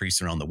 he's looking at the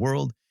priests around the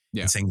world,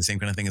 and saying the same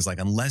kind of thing. Is like,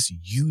 unless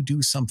you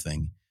do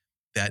something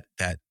that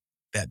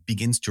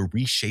begins to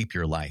reshape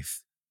your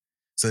life.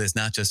 So it's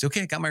not just,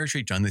 okay, I got my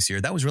retreat done this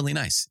year. That was really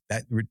nice.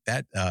 That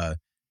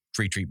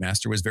retreat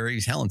master was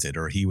very talented,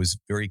 or he was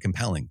very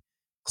compelling,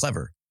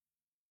 clever.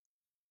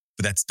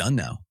 But that's done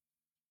now.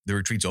 The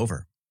retreat's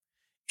over.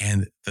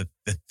 And the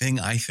thing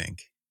I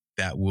think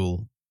that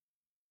will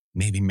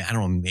maybe, I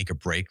don't want to make a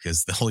break,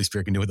 because the Holy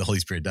Spirit can do what the Holy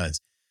Spirit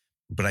does.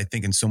 But I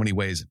think in so many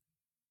ways,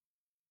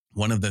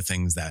 one of the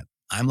things that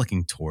I'm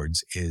looking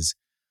towards is,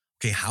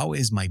 okay, how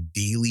is my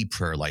daily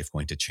prayer life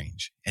going to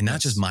change? And not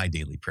just my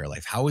daily prayer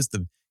life. How is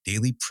the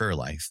daily prayer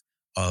life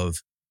of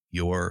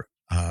your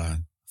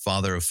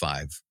father of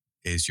five,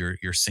 is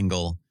your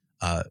single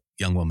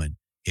young woman,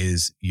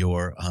 is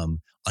your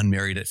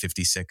unmarried at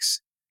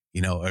 56,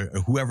 or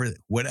whoever,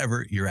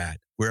 whatever you're at,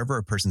 wherever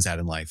a person's at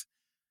in life,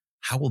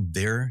 how will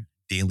their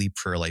daily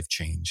prayer life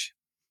change?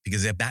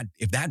 Because if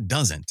that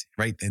doesn't,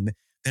 right, then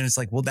it's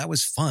like, well, that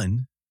was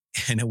fun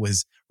and it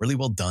was really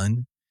well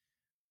done,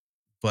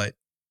 but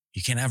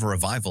you can't have a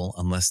revival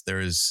unless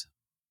there's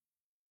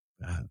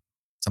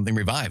something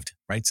revived,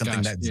 right?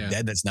 Something that's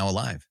dead that's now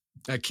alive.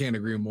 I can't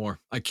agree more.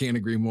 I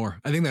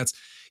think that's,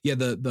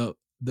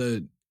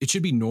 it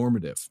should be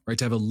normative, right?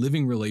 To have a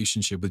living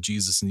relationship with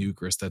Jesus in the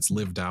Eucharist that's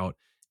lived out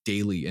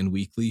daily and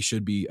weekly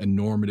should be a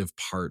normative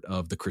part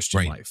of the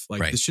Christian life.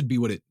 Like this should be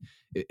what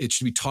it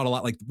should be taught a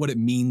lot, like what it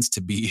means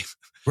to be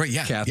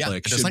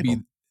Catholic. Should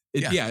be,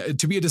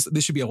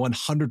 this should be a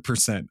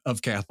 100%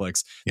 of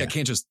Catholics that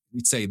can't just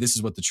say this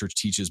is what the church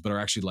teaches, but are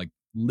actually like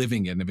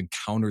living it and have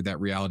encountered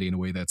that reality in a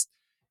way that's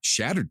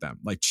shattered them,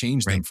 like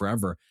changed them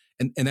forever.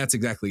 And that's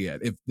exactly it.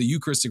 If the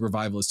Eucharistic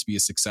revival is to be a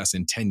success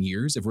in 10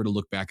 years, if we're to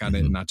look back on it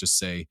and not just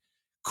say,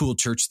 cool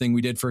church thing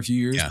we did for a few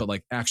years, but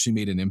like actually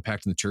made an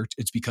impact in the church,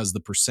 it's because the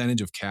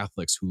percentage of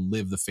Catholics who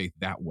live the faith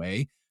that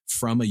way,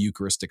 from a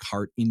Eucharistic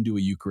heart into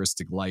a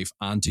Eucharistic life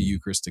onto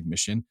Eucharistic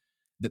mission,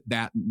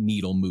 that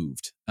needle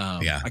moved.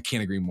 I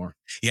can't agree more.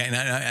 Yeah.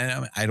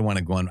 And I don't want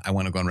to go on. I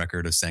want to go on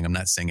record of saying, I'm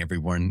not saying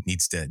everyone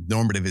needs to,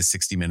 normative is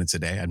 60 minutes a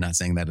day. I'm not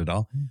saying that at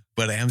all,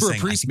 but I am for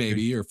saying a priest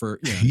maybe, or for,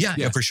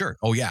 for sure.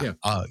 Oh yeah.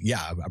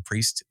 A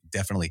priest,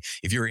 definitely.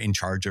 If you're in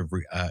charge of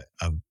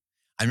I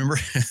remember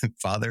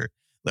Father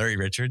Larry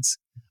Richards,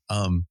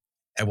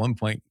 at one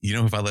point, you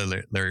know who Father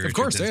Larry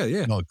Richards is? Of course.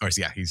 Yeah. No, of course.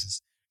 Yeah.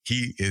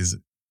 He is,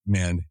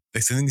 man, the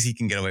things he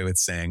can get away with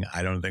saying,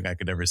 I don't think I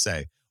could ever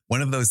say.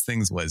 One of those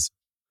things was,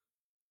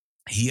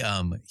 he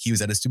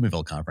was at a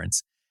Steubenville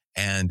conference,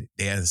 and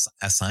they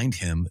assigned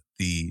him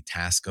the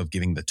task of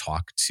giving the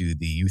talk to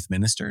the youth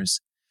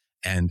ministers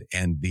and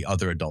the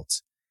other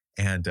adults,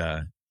 and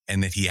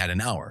that he had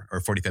an hour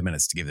or 45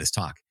 minutes to give this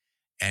talk.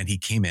 And he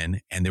came in,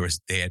 and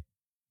the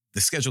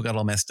schedule got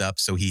all messed up,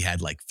 so he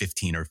had like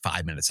 15 or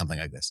 5 minutes, something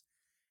like this.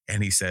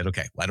 And he said,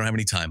 "Okay, well, I don't have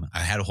any time. I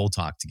had a whole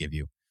talk to give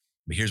you,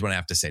 but here's what I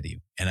have to say to you."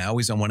 And I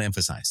always want to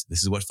emphasize,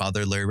 this is what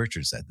Father Larry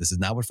Richards said. This is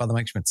not what Father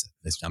Mike Schmitz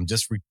said. I'm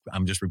just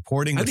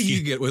reporting. I think you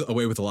could get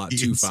away with a lot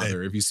too,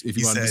 Father, if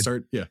you wanted to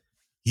start. Yeah.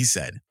 He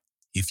said,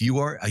 if you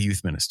are a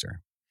youth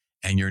minister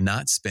and you're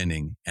not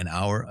spending an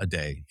hour a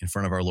day in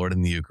front of our Lord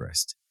in the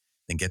Eucharist,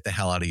 then get the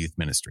hell out of youth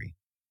ministry.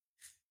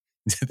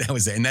 That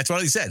was it. And that's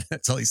what he said.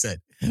 That's all he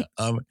said. And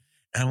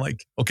I'm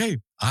like, okay,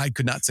 I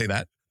could not say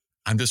that.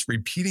 I'm just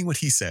repeating what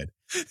he said.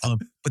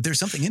 But there's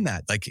something in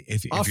that. Like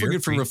if you're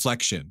for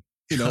reflection,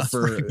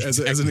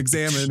 as an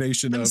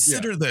examination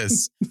consider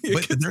this.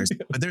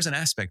 But there's an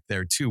aspect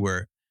there too,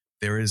 where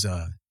there is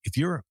if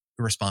you're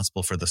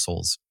responsible for the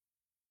souls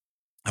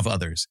of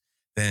others,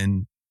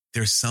 then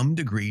there's some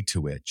degree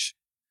to which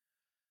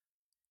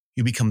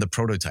you become the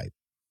prototype.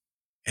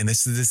 And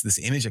this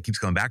image that keeps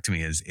coming back to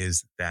me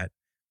is that,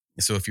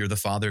 so if you're the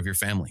father of your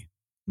family,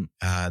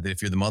 that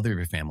if you're the mother of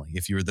your family,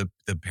 if you're the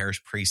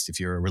parish priest, if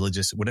you're a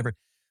religious, whatever,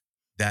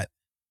 that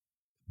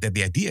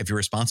the idea, if you're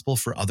responsible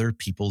for other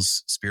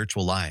people's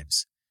spiritual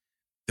lives,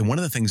 then one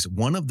of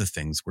the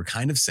things we're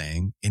kind of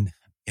saying in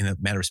a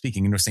matter of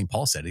speaking, St.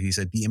 Paul said it, he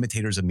said, be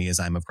imitators of me as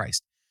I am of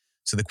Christ.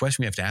 So the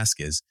question we have to ask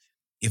is,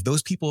 if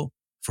those people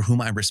for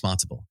whom I'm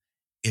responsible,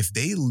 if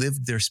they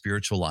lived their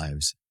spiritual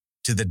lives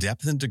to the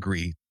depth and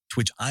degree to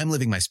which I'm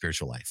living my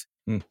spiritual life,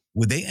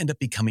 would they end up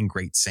becoming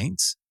great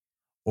saints,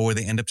 or would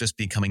they end up just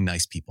becoming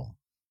nice people?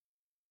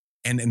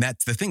 And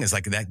that's the thing, is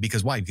like that,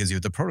 because why? Because you're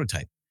the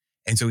prototype.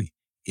 And so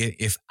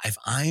if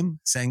I'm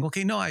saying,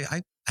 okay, no,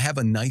 I have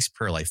a nice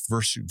prayer life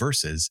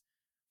versus,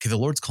 okay, the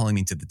Lord's calling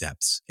me to the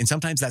depths. And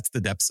sometimes that's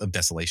the depths of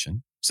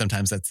desolation.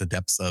 Sometimes that's the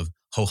depths of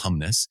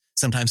ho-humness.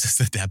 Sometimes it's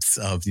the depths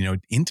of,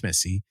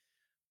 intimacy.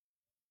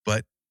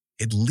 But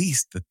at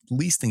least the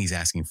least thing he's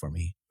asking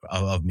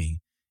of me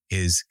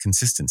is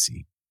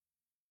consistency.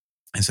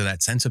 And so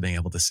that sense of being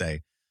able to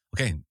say,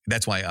 okay,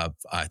 that's why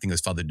I think it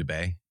was Father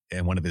Dubé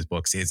in one of his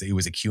books, it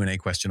was a Q&A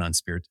question on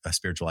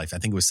spiritual life. I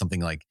think it was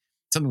something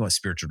about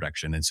spiritual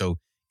direction. And so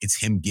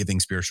it's him giving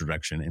spiritual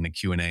direction in a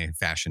Q&A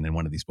fashion in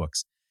one of these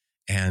books.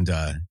 And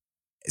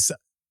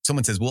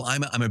someone says, well,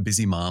 I'm a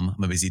busy mom.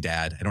 I'm a busy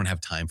dad. I don't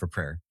have time for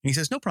prayer. And he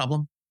says, no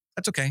problem.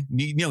 That's okay.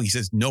 He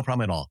says, no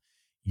problem at all.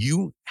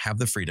 You have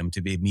the freedom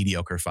to be a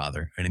mediocre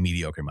father and a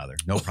mediocre mother.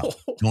 No problem.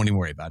 Don't even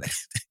worry about it.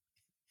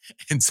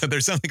 And so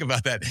there's something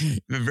about that,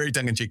 very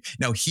tongue in cheek.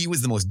 Now, he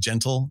was the most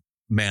gentle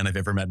man I've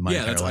ever met in my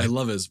entire life. I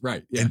love his,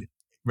 right. Yeah.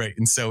 Right.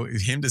 And so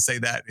him to say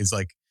that is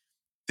like,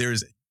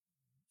 there's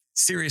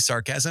serious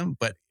sarcasm,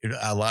 but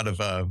a lot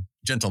of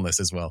gentleness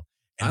as well.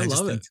 And I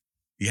love it.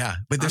 Yeah.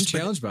 But I'm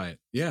challenged by it.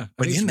 Yeah.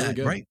 But in that,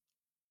 really right?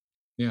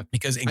 Yeah.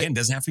 Because again, it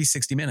doesn't have to be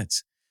 60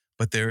 minutes,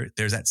 but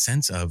there's that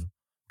sense of,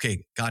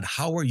 okay, God,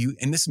 how are you?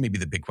 And this is maybe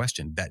the big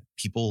question that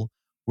people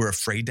were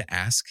afraid to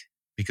ask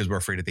because we're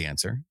afraid of the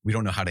answer. We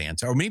don't know how to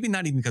answer, or maybe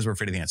not even because we're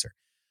afraid of the answer,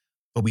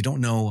 but we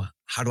don't know,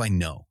 how do I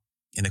know?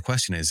 And the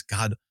question is,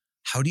 God,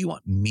 how do you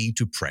want me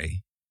to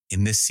pray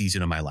in this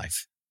season of my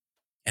life?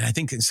 And I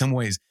think in some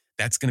ways,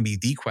 that's going to be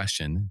the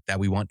question that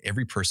we want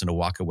every person to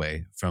walk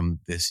away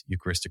from this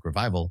Eucharistic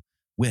revival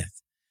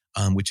with,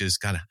 which is,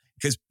 God,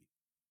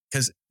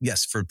 because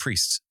yes, for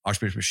priests,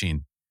 Archbishop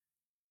Sheen,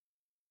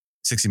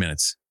 60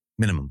 minutes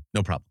minimum,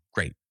 no problem,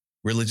 great.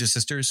 Religious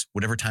sisters,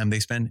 whatever time they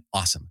spend,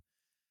 awesome.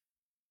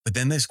 But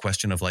then this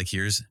question of like,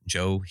 here's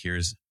Joe,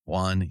 here's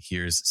Juan,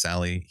 here's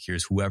Sally,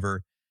 here's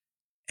whoever.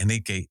 And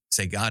they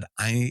say, God,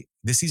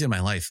 this season of my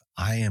life,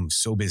 I am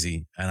so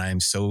busy and I am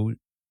so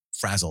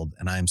frazzled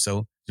and I'm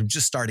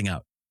just starting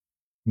out.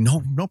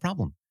 No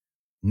problem.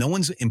 No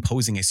one's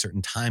imposing a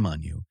certain time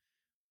on you.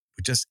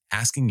 We're just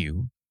asking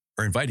you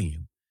or inviting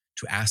you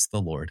to ask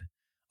the Lord,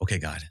 okay,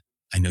 God,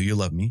 I know you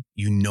love me.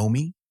 You know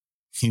me.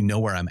 You know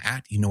where I'm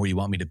at. You know where you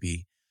want me to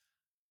be.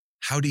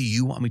 How do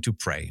you want me to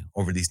pray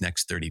over these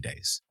next 30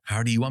 days?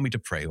 How do you want me to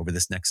pray over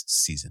this next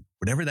season?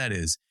 Whatever that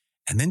is.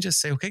 And then just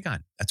say, okay,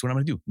 God, that's what I'm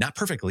going to do. Not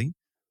perfectly,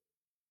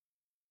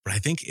 but I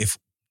think if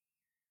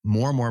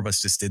more and more of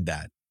us just did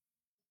that,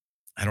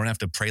 I don't have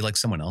to pray like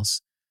someone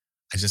else.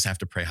 I just have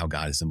to pray how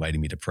God is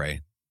inviting me to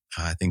pray.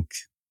 I think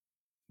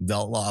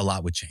a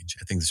lot would change.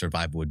 I think the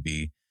survival would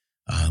be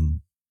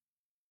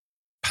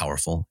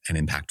powerful and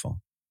impactful.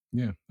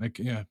 Yeah. I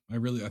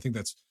think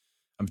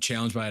I'm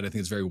challenged by it. I think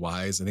it's very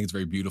wise. I think it's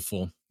very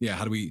beautiful. Yeah.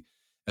 How do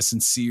a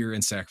sincere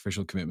and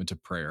sacrificial commitment to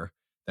prayer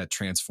that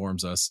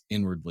transforms us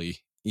inwardly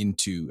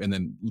into, and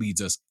then leads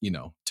us,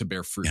 to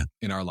bear fruit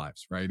in our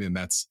lives. Right. And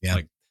that's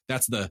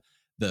that's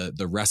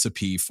the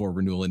recipe for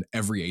renewal in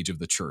every age of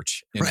the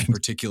church, and in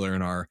particular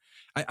in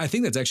I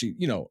think that's actually,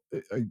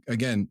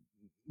 again,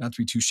 not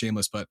to be too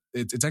shameless, but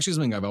it's actually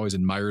something I've always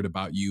admired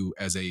about you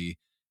as a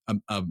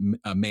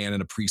man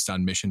and a priest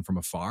on mission from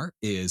afar,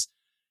 is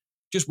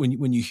just when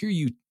you hear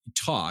you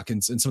talk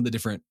and some of the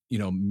different,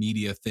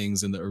 media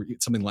things or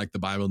something like the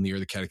Bible in the year,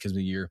 the Catechism of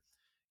the year,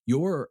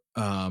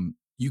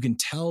 you can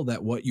tell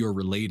that what you're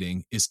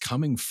relating is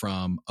coming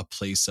from a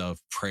place of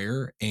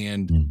prayer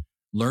and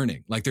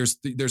learning. Like there's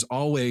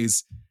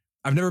always,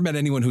 I've never met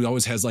anyone who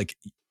always has like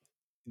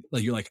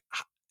you're like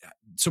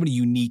so many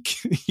unique,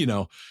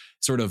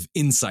 sort of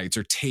insights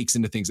or takes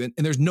into things. And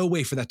there's no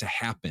way for that to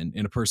happen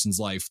in a person's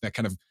life, that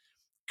kind of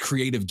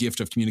creative gift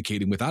of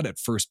communicating without it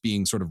first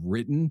being sort of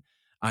written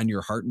on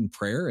your heart in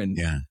prayer. And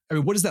I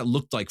mean, what does that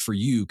look like for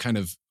you, kind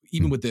of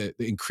even with the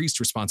increased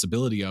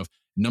responsibility of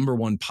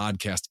 #1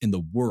 podcast in the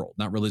world,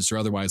 not religious or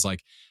otherwise?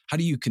 Like, how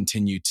do you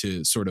continue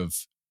to sort of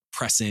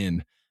press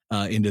in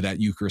into that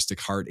Eucharistic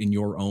heart in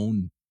your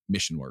own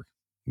mission work?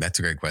 That's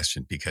a great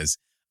question, because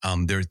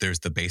there's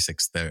the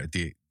basics.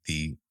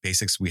 The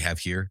basics we have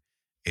here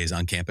is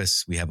on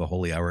campus. We have a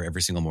holy hour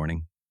every single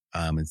morning.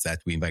 It's that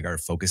we invite our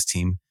focus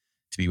team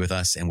to be with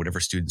us, and whatever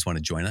students want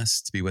to join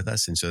us to be with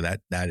us. And so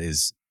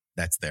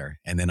that's there.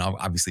 And then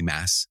obviously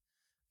Mass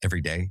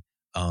every day,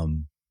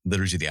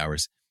 liturgy of the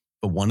hours.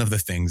 But one of the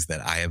things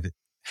that I have,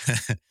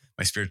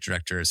 my spiritual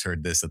director has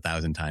heard this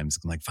 1,000 times.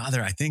 I'm like,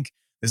 Father, I think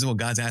this is what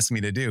God's asking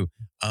me to do,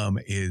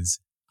 is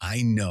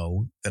I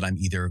know that I'm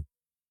either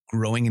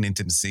growing in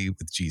intimacy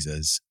with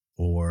Jesus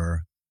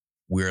or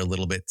we're a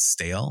little bit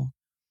stale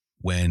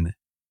when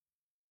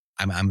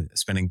I'm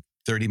spending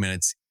 30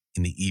 minutes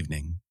in the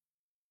evening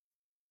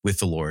with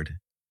the Lord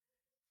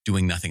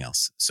doing nothing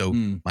else. So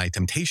my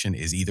temptation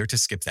is either to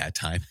skip that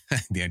time,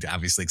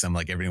 obviously, because I'm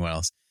like everyone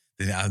else.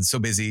 I'm so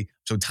busy,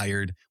 so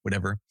tired,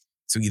 whatever.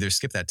 So either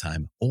skip that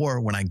time,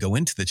 or when I go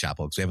into the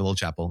chapel, because we have a little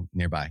chapel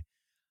nearby,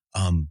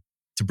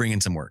 to bring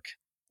in some work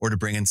or to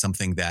bring in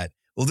something that,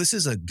 well, this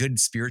is a good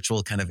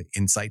spiritual kind of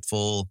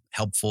insightful,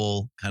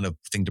 helpful kind of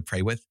thing to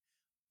pray with.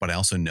 But I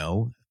also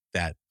know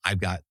that I've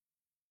got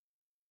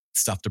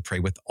stuff to pray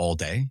with all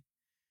day,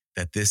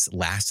 that this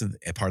last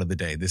part of the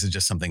day, this is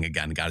just something,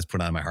 again, God has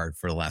put on my heart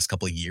for the last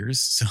couple of years.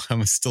 So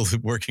I'm still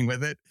working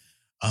with it.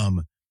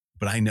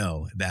 But I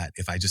know that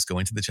if I just go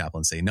into the chapel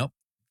and say, nope,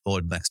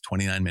 Lord, the next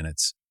 29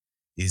 minutes,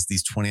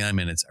 these 29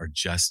 minutes are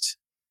just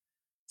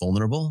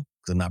vulnerable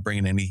because I'm not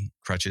bringing any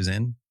crutches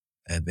in.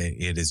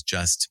 It is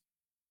just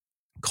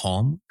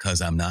calm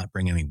because I'm not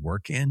bringing any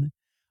work in.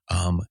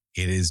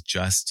 It is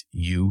just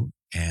you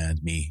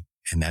and me.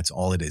 And that's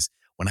all it is.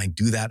 When I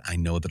do that, I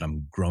know that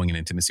I'm growing in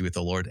intimacy with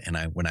the Lord. And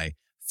when I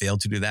fail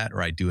to do that,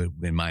 or I do it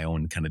in my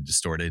own kind of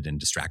distorted and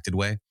distracted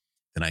way,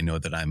 then I know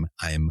that I'm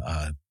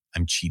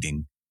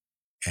cheating.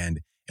 And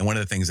one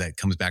of the things that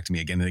comes back to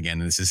me again and again,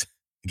 and this is,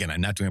 again, I'm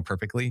not doing it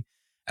perfectly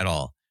at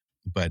all.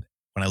 But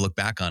when I look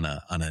back on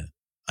a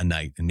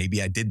night, and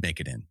maybe I did make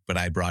it in, but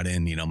I brought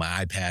in,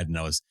 my iPad and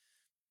I was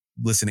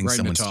listening to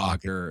someone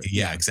talk.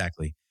 Yeah,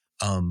 exactly.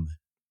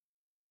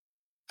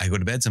 I go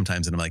to bed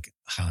sometimes and I'm like,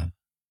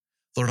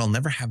 Lord, I'll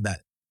never have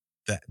that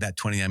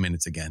 29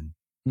 minutes again.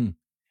 And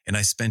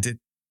I spent it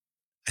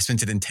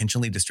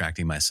intentionally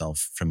distracting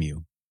myself from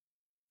you.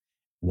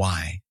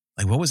 Why?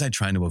 Like, what was I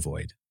trying to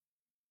avoid?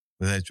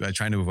 Was I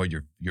trying to avoid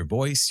your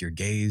voice, your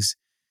gaze?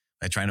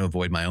 Was I trying to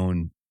avoid my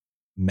own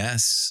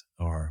mess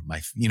or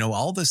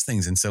all those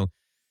things? And so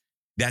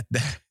that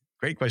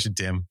great question,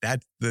 Tim.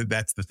 That's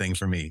the thing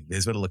for me. This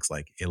is what it looks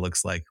like. It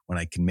looks like when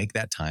I can make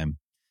that time,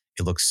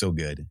 it looks so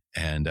good.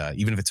 And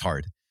even if it's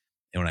hard,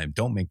 and when I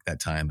don't make that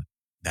time,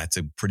 that's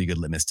a pretty good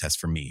litmus test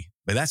for me.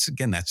 But that's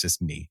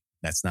just me.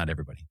 That's not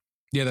everybody.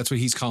 Yeah, that's what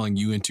he's calling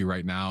you into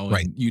right now.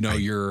 Right. And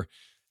you're,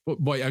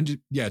 boy, I'm just,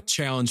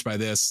 challenged by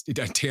this.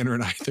 Tanner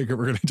and I think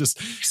we're going to just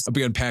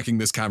be unpacking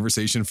this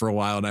conversation for a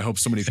while. And I hope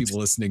so many people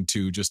listening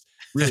to just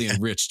really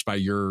enriched by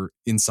your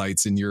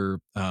insights and your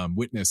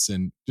witness,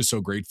 and just so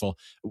grateful.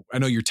 I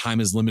know your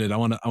time is limited. I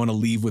want to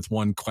leave with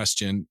one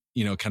question,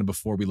 kind of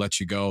before we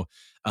let you go.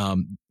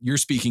 You're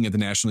speaking at the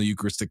National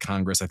Eucharistic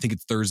Congress. I think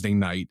it's Thursday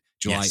night,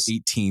 July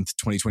 18th,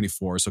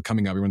 2024. So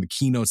coming up, we're on the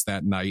keynotes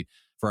that night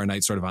for our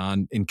night sort of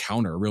on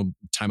encounter, a real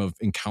time of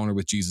encounter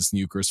with Jesus in the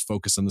Eucharist,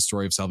 focus on the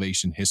story of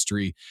salvation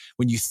history.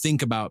 When you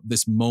think about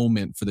this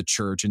moment for the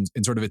church and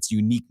sort of its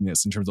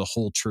uniqueness in terms of the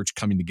whole church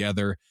coming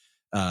together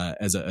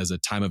as a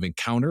time of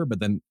encounter, but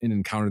then an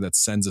encounter that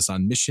sends us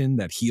on mission,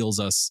 that heals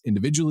us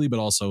individually, but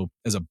also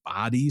as a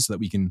body so that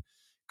we can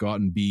go out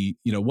and be,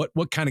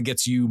 what kind of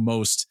gets you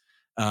most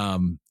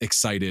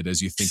excited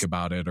as you think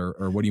about it,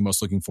 or what are you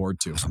most looking forward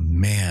to? Oh,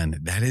 man,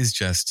 that is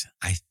just,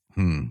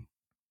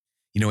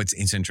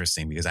 it's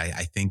interesting because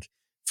I think,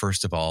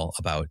 first of all,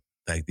 about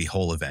like the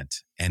whole event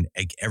and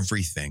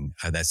everything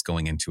that's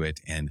going into it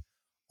and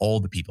all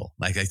the people.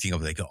 Like I think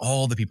of like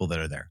all the people that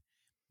are there.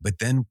 But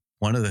then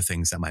one of the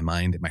things that my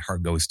mind and my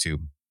heart goes to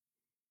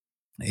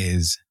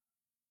is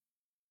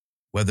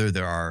whether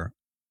there are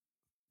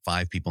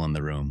 5 people in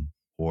the room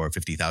or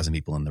 50,000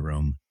 people in the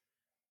room,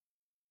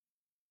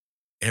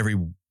 every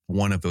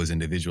one of those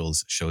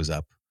individuals shows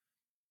up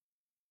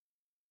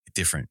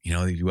different.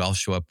 You all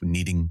show up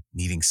needing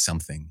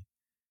something.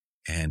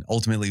 And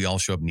ultimately we all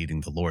show up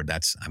needing the Lord.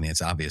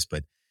 It's obvious,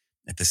 but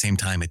at the same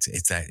time, it's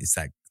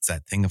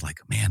that thing of like,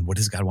 man, what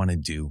does God want to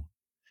do?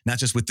 Not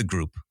just with the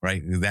group,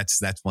 right?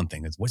 That's one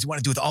thing. It's what do you want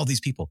to do with all these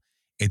people?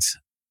 It's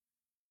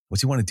what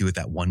do you want to do with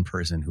that one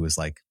person who is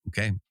like,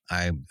 okay,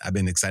 I've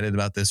been excited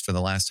about this for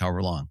the last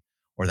however long.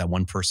 Or that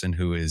one person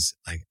who is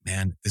like,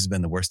 man, this has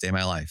been the worst day of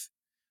my life.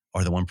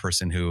 Or the one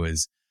person who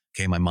is,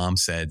 okay, my mom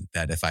said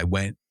that if I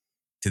went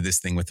to this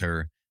thing with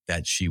her,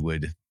 that she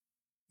would,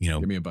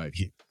 give me a bike.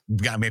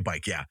 Got me a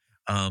bike, yeah.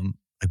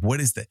 Like what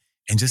is that?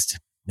 And just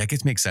that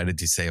gets me excited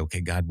to say,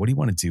 okay, God, what do you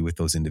want to do with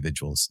those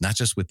individuals? Not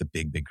just with the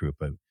big group,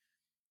 but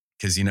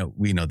because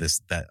we know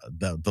this, that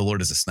the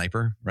Lord is a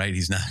sniper, right?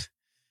 He's not.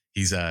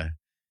 He's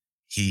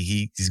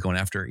going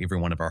after every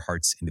one of our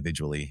hearts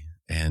individually,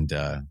 and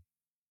I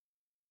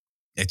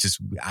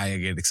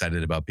get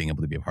excited about being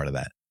able to be a part of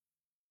that.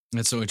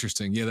 That's so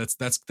interesting. Yeah, that's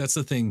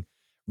the thing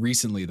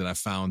recently that I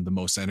found the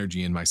most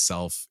energy in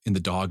myself in the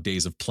dog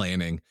days of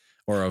planning,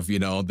 or of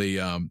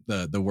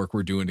the work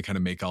we're doing to kind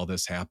of make all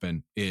this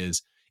happen,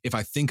 is if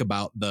I think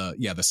about the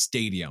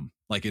stadium,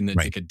 like in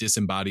like a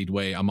disembodied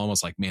way, I'm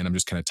almost like, man, I'm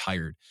just kind of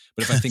tired.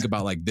 But if I think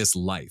about like this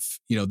life,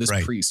 this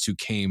priest who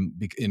came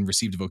and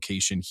received a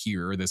vocation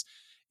here, or this,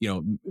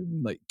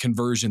 like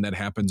conversion that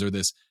happens, or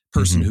this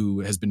person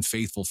who has been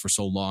faithful for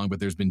so long, but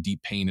there's been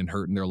deep pain and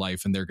hurt in their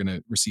life, and they're going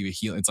to receive a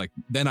healing. It's like,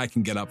 then I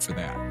can get up for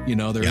that.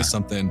 There is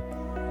something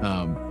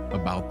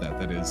about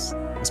that is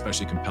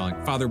especially compelling.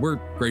 Father, we're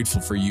grateful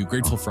for you,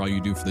 grateful for all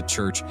you do for the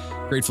church,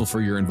 grateful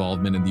for your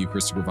involvement in the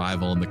Eucharistic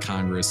Revival and the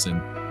Congress,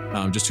 and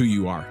just who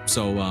you are.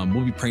 So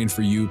we'll be praying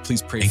for you.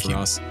 Please pray for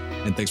us.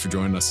 And thanks for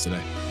joining us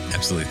today.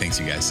 Absolutely. Thanks,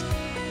 you guys.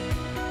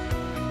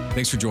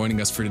 Thanks for joining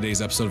us for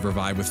today's episode of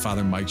Revive with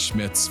Father Mike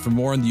Schmitz. For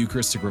more on the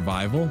Eucharistic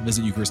Revival,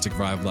 visit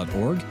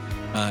eucharisticrevival.org.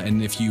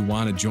 And if you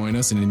want to join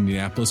us in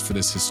Indianapolis for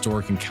this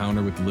historic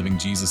encounter with the living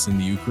Jesus in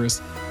the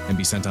Eucharist and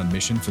be sent on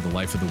mission for the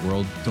life of the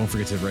world, don't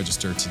forget to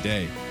register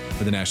today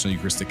for the National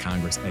Eucharistic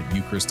Congress at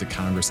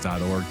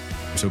eucharisticcongress.org.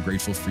 We're so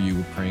grateful for you.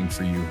 We're praying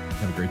for you.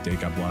 Have a great day.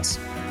 God bless.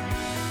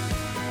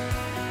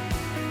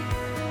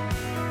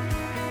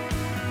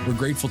 We're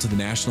grateful to the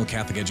National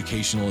Catholic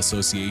Educational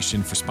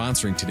Association for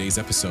sponsoring today's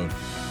episode.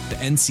 The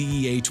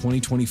NCEA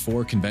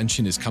 2024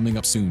 convention is coming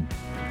up soon.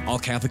 All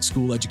Catholic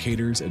school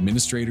educators,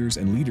 administrators,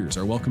 and leaders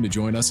are welcome to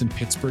join us in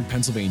Pittsburgh,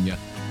 Pennsylvania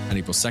on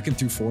April 2nd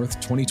through 4th,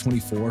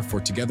 2024 for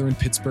Together in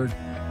Pittsburgh,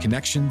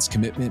 Connections,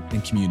 Commitment,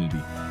 and Community.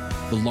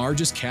 The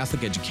largest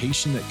Catholic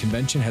education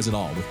convention has it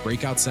all, with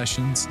breakout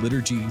sessions,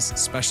 liturgies,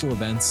 special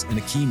events, and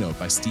a keynote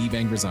by Steve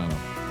Angrisano.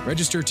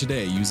 Register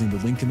today using the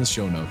link in the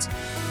show notes.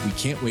 We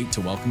can't wait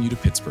to welcome you to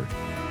Pittsburgh.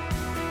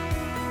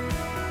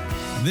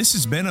 This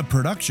has been a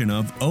production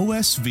of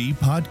OSV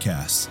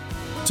Podcasts.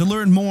 To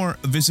learn more,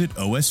 visit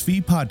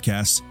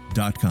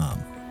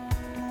osvpodcasts.com.